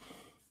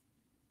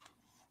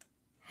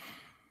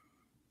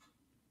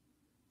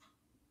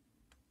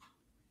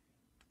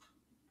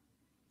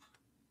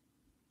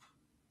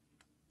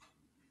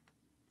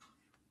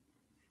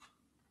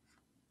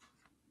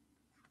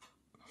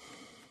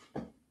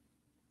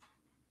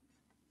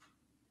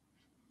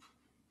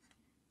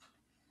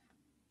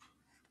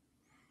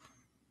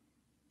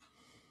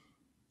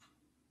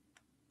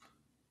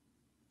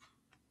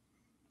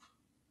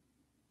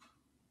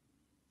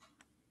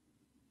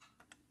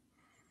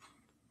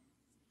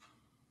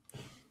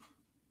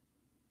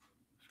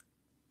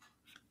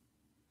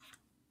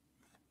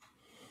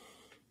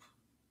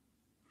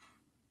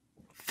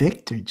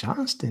 Victor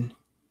Johnston.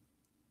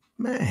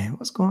 Man,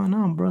 what's going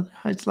on, brother?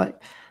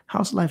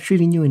 How's life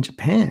treating you in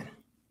Japan?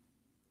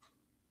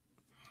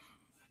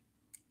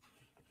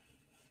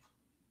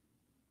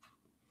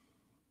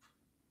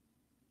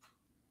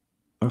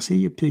 I see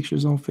your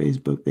pictures on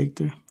Facebook,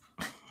 Victor.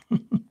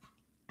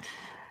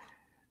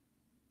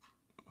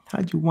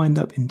 How'd you wind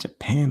up in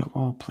Japan of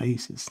all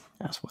places?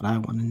 That's what I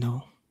want to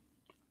know.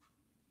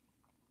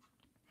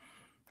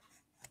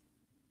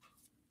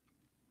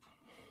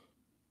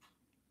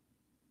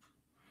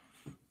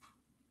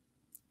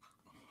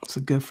 It's a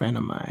good friend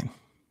of mine.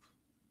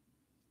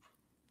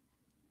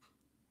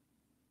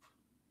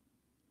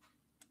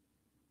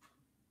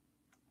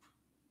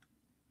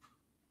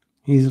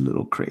 He's a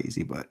little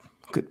crazy, but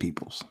good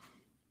peoples.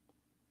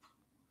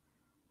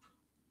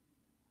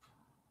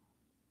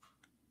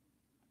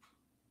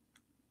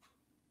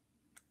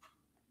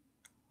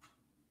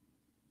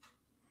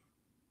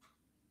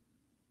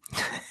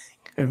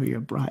 Career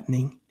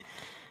broadening.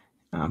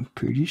 I'm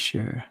pretty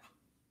sure.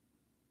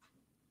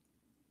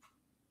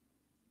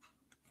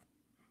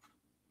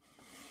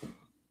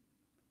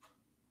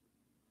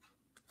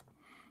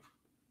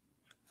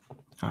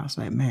 I was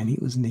like, man, he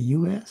was in the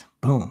US.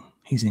 Boom,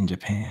 he's in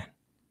Japan.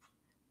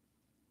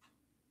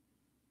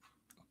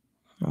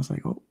 I was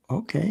like, oh,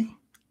 okay.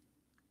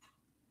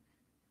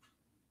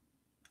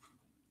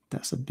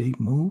 That's a big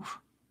move.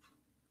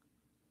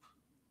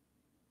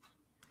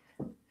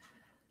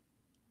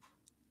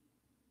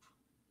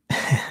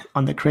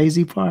 On the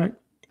crazy part,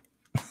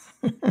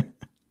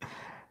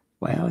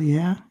 well,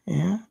 yeah.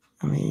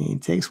 I mean,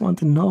 it takes one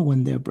to know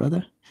one there,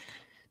 brother.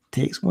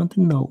 Takes one to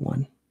know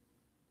one.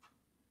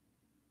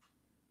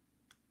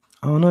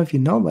 I don't know if you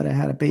know, but I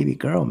had a baby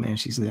girl, man.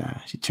 She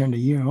turned a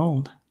year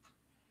old.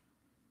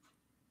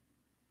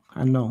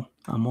 I know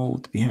I'm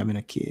old to be having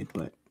a kid,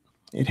 but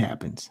it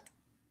happens.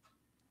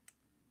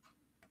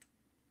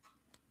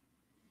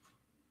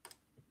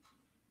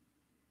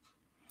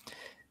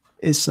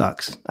 It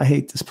sucks. I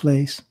hate this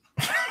place.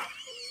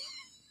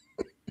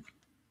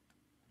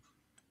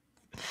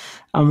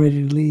 I'm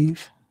ready to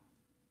leave.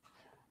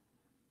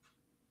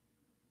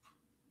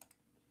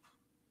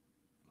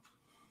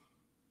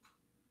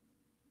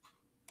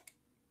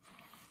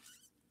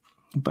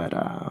 But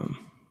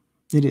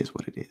it is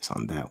what it is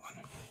on that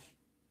one.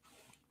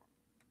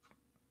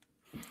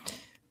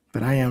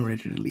 But I am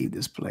ready to leave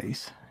this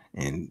place.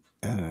 And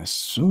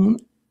soon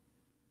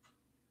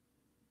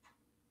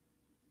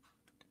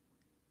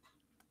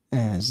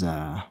as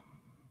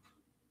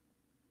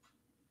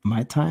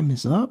my time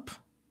is up,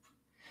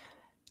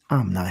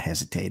 I'm not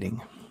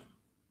hesitating.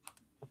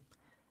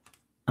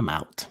 I'm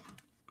out.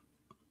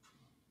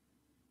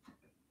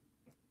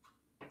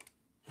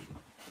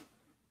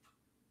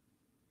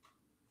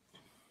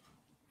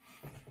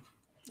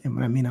 And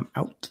when I mean I'm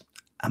out,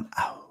 I'm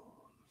out.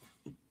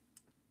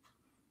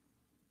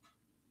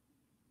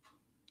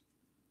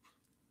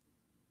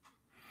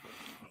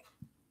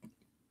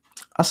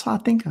 I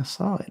think I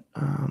saw it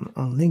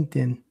on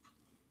LinkedIn,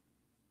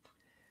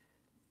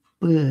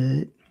 but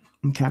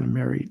I'm kind of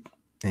married,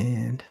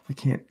 and I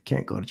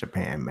can't go to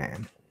Japan,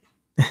 man.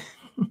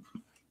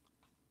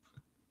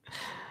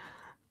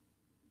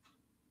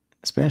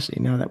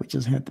 Especially now that we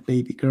just had the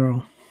baby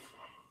girl.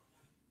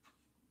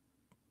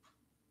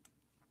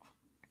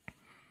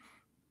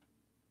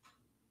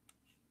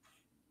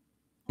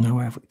 My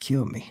wife would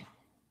kill me.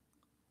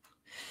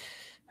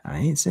 I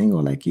ain't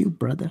single like you,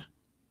 brother.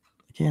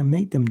 I can't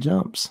make them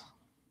jumps.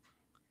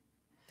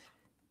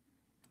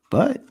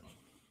 But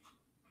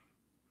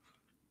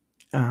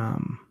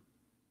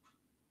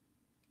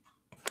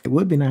it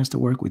would be nice to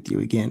work with you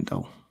again,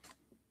 though.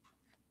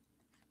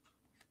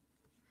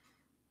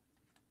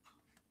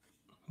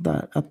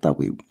 I thought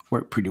we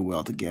worked pretty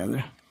well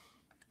together.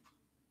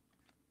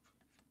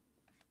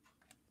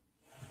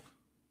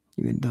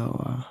 Even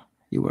though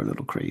you were a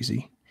little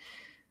crazy,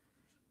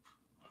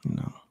 you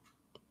know.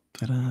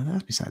 But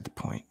that's beside the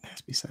point.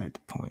 That's beside the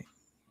point.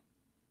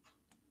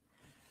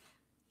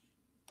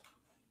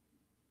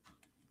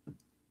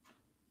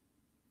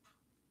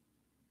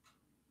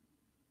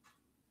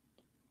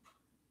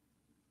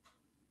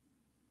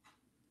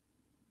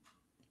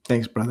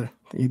 Thanks, brother.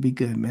 You be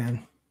good,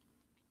 man.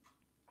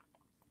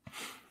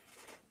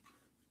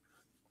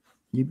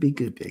 You be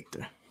good,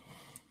 Victor.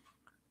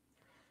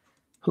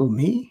 Who,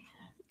 me?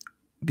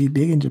 Be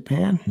big in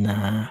Japan?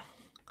 Nah.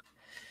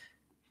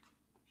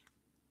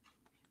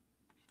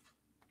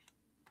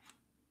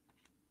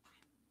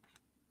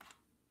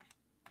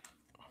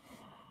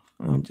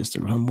 I'm just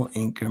a rumble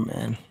anchor,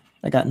 man.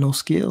 I got no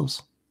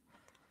skills.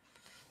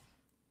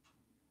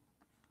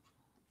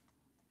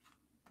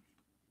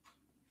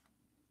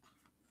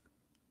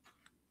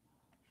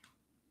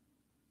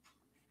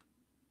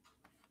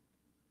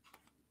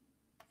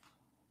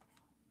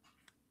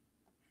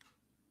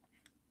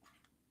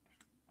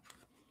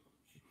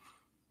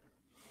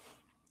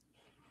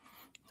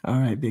 All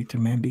right, Victor,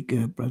 man, be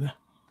good, brother.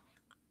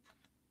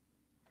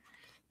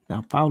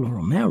 Now, Paulo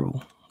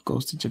Romero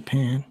goes to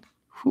Japan.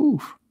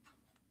 Whew.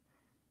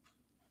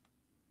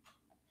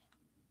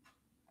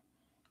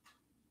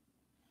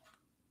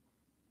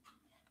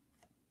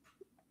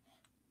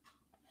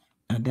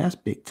 Now, that's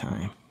big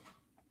time.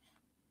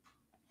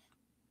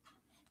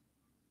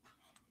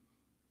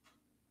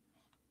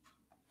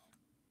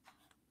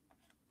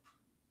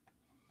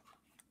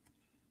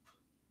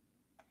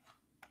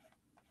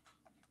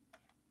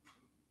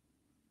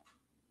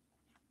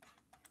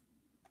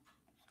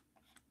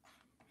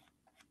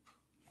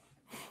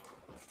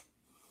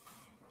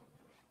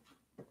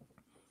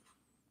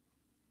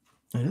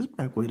 Now, this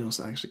Black Widow's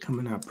actually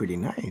coming out pretty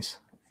nice.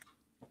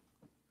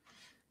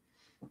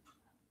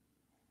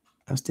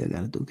 I still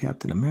got to do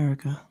Captain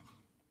America.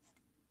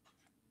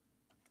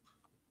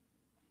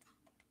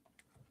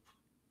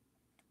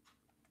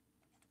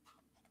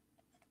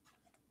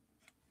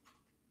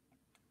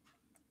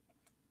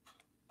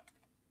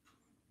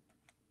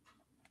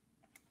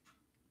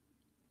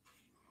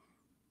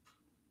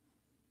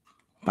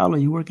 Paulo,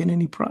 you working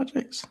any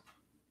projects?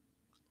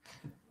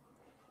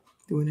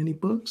 Doing any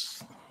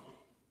books?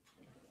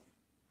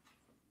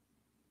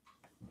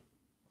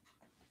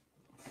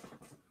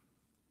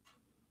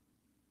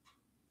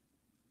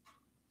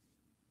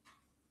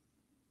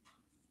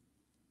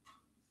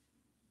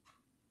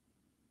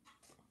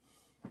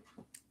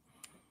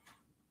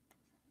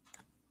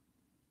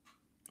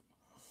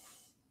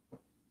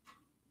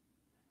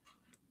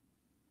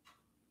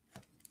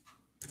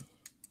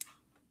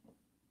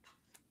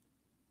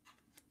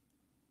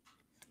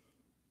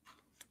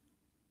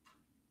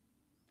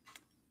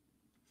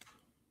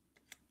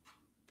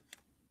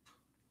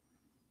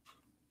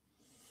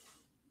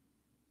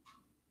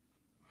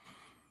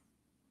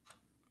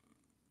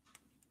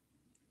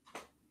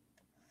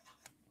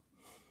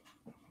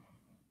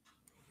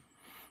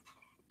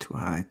 Too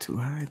high, too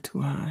high,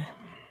 too high.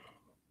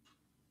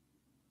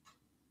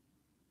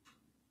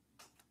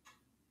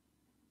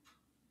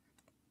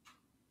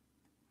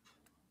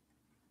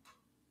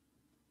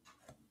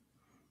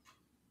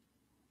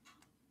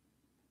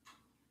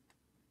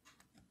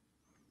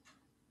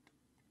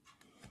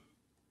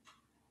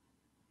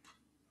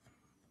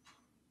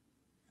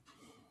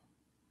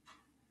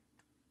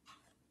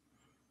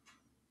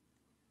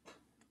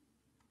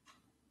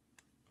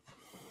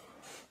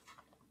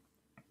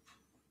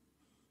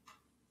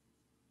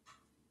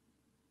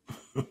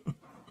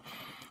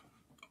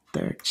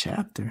 Third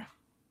chapter.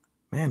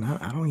 Man, I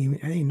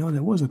didn't know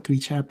there was a 3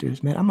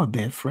 chapters. Man, I'm a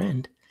bad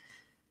friend.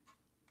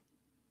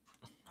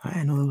 I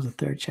didn't know there was a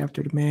third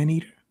chapter to Man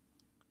Eater.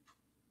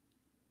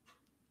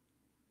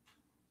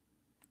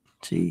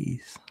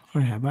 Jeez,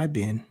 where have I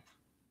been?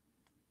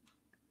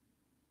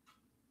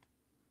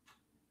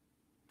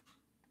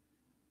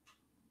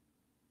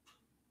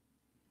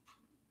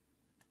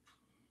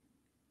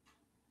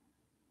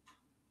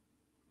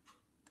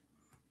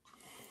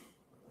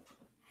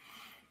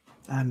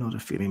 I know the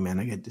feeling, man.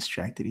 I get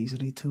distracted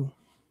easily too.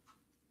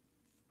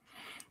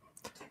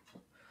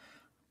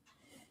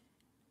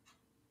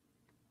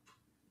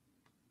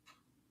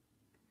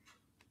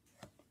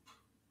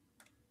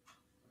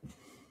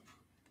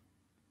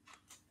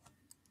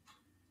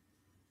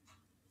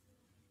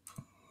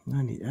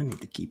 I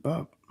need to keep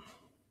up.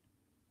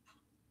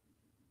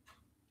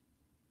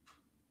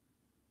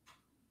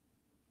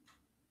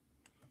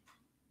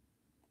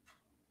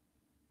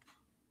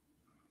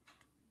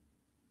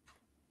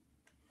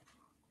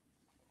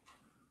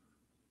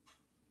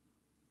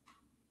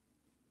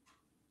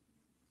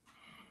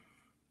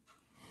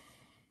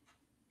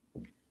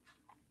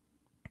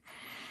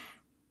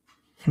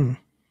 Hmm.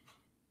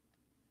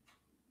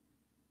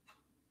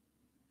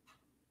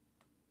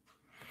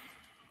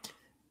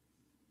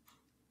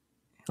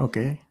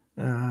 Okay.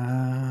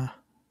 Let's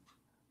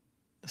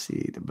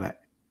see,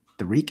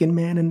 the Rican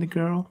man and the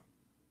girl.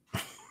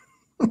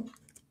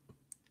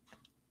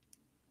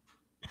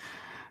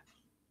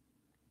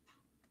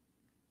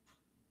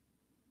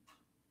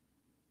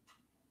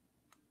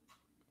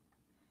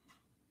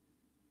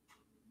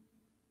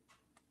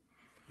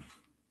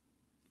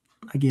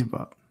 I give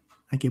up.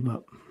 I give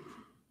up.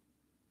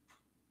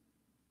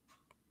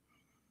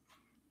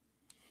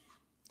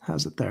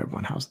 How's the third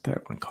one? How's the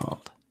third one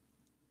called?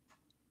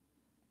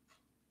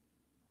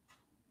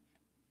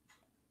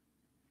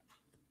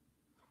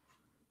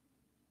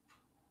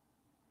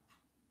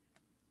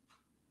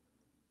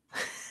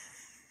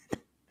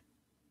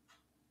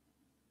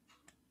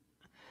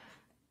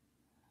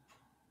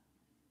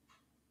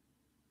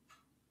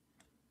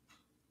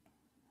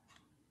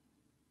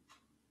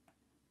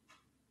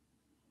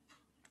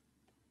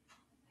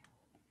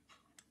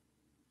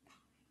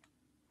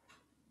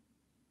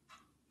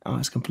 Oh,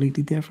 it's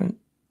completely different.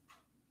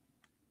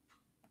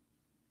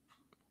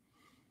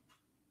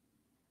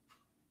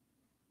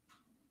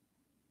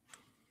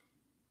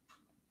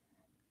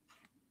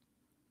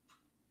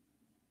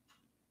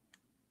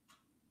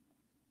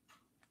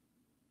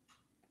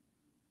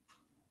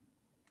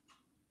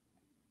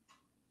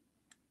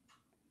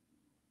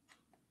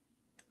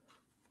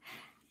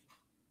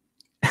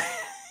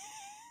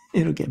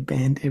 It'll get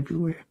banned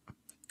everywhere.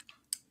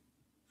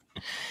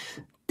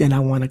 Then I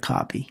want a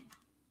copy.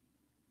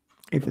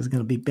 If it's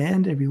gonna be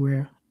banned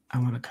everywhere, I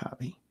want a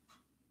copy.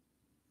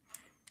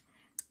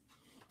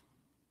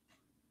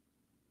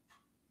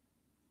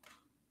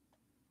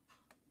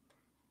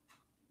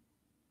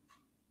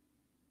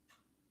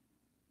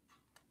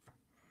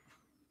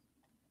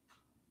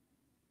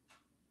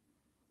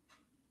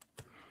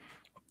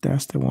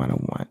 That's the one I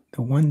want.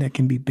 The one that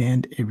can be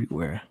banned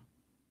everywhere.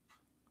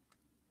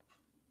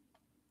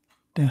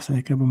 That's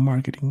like a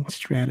marketing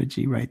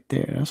strategy right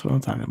there. That's what I'm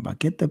talking about.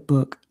 Get the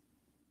book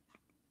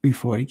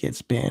before it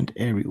gets banned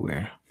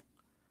everywhere.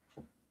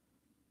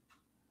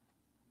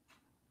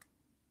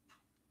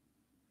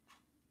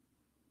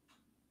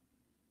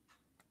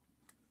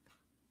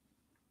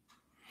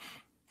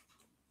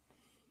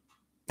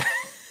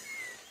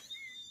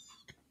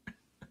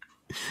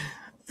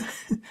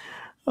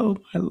 Oh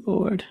my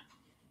lord.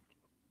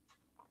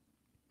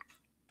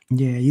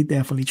 Yeah, you're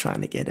definitely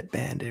trying to get it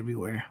banned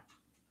everywhere.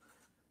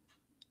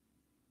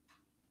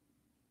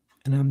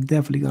 And I'm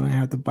definitely gonna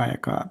have to buy a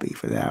copy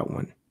for that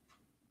one.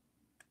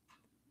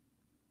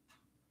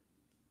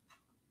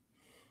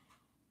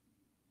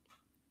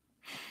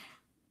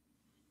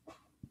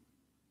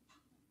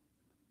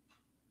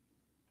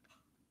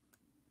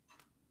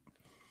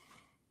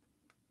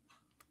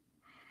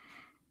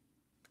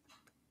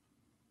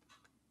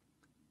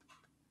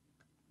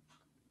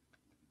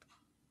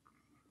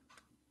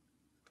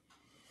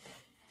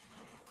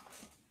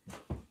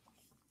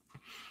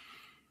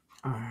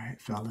 All right,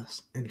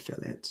 fellas and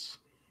fillettes.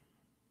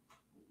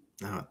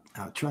 Now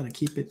I'll try to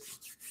keep it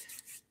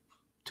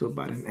to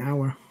about an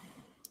hour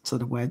so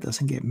the wife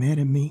doesn't get mad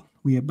at me.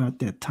 We about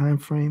that time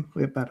frame.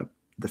 We're about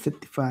the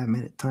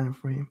 55-minute time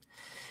frame.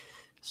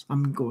 So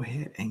I'm gonna go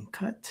ahead and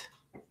cut.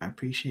 I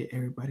appreciate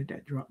everybody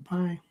that dropped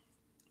by.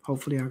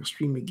 Hopefully I'll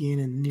stream again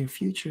in the near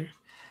future.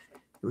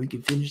 We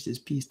can finish this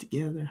piece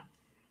together.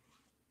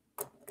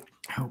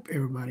 I hope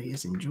everybody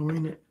is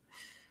enjoying it.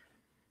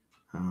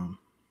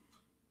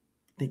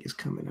 I think it's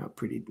coming out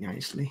pretty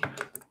nicely.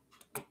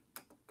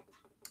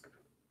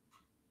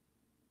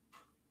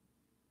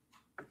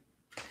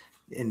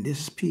 And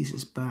this piece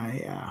is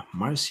by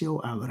Marcio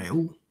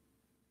Abreu.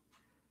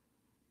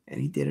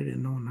 And he did it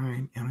in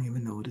 09. I don't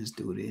even know who this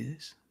dude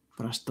is,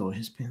 but I stole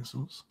his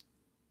pencils.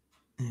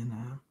 And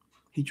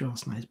he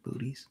draws nice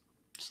booties.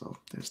 So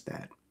there's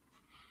that.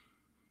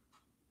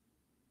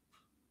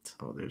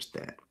 So there's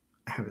that.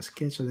 I have a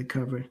sketch of the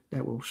cover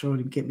that will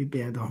surely get me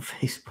banned on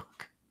Facebook.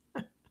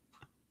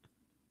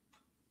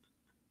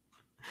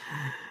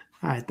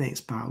 All right,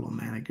 thanks, Paulo,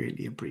 man. I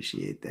greatly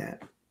appreciate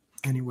that.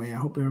 Anyway, I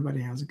hope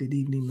everybody has a good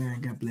evening,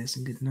 man. God bless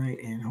and good night.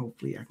 And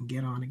hopefully I can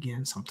get on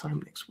again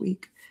sometime next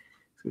week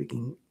so we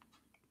can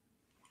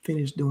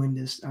finish doing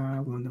this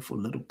wonderful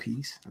little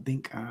piece. I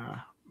think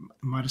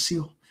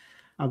Marcio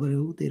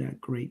Abreu did a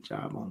great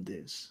job on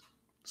this.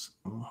 So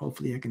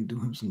hopefully I can do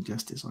him some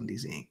justice on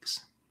these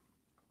inks.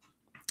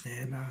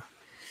 And all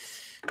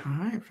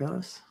right,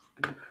 fellas,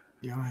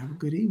 y'all have a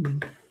good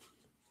evening.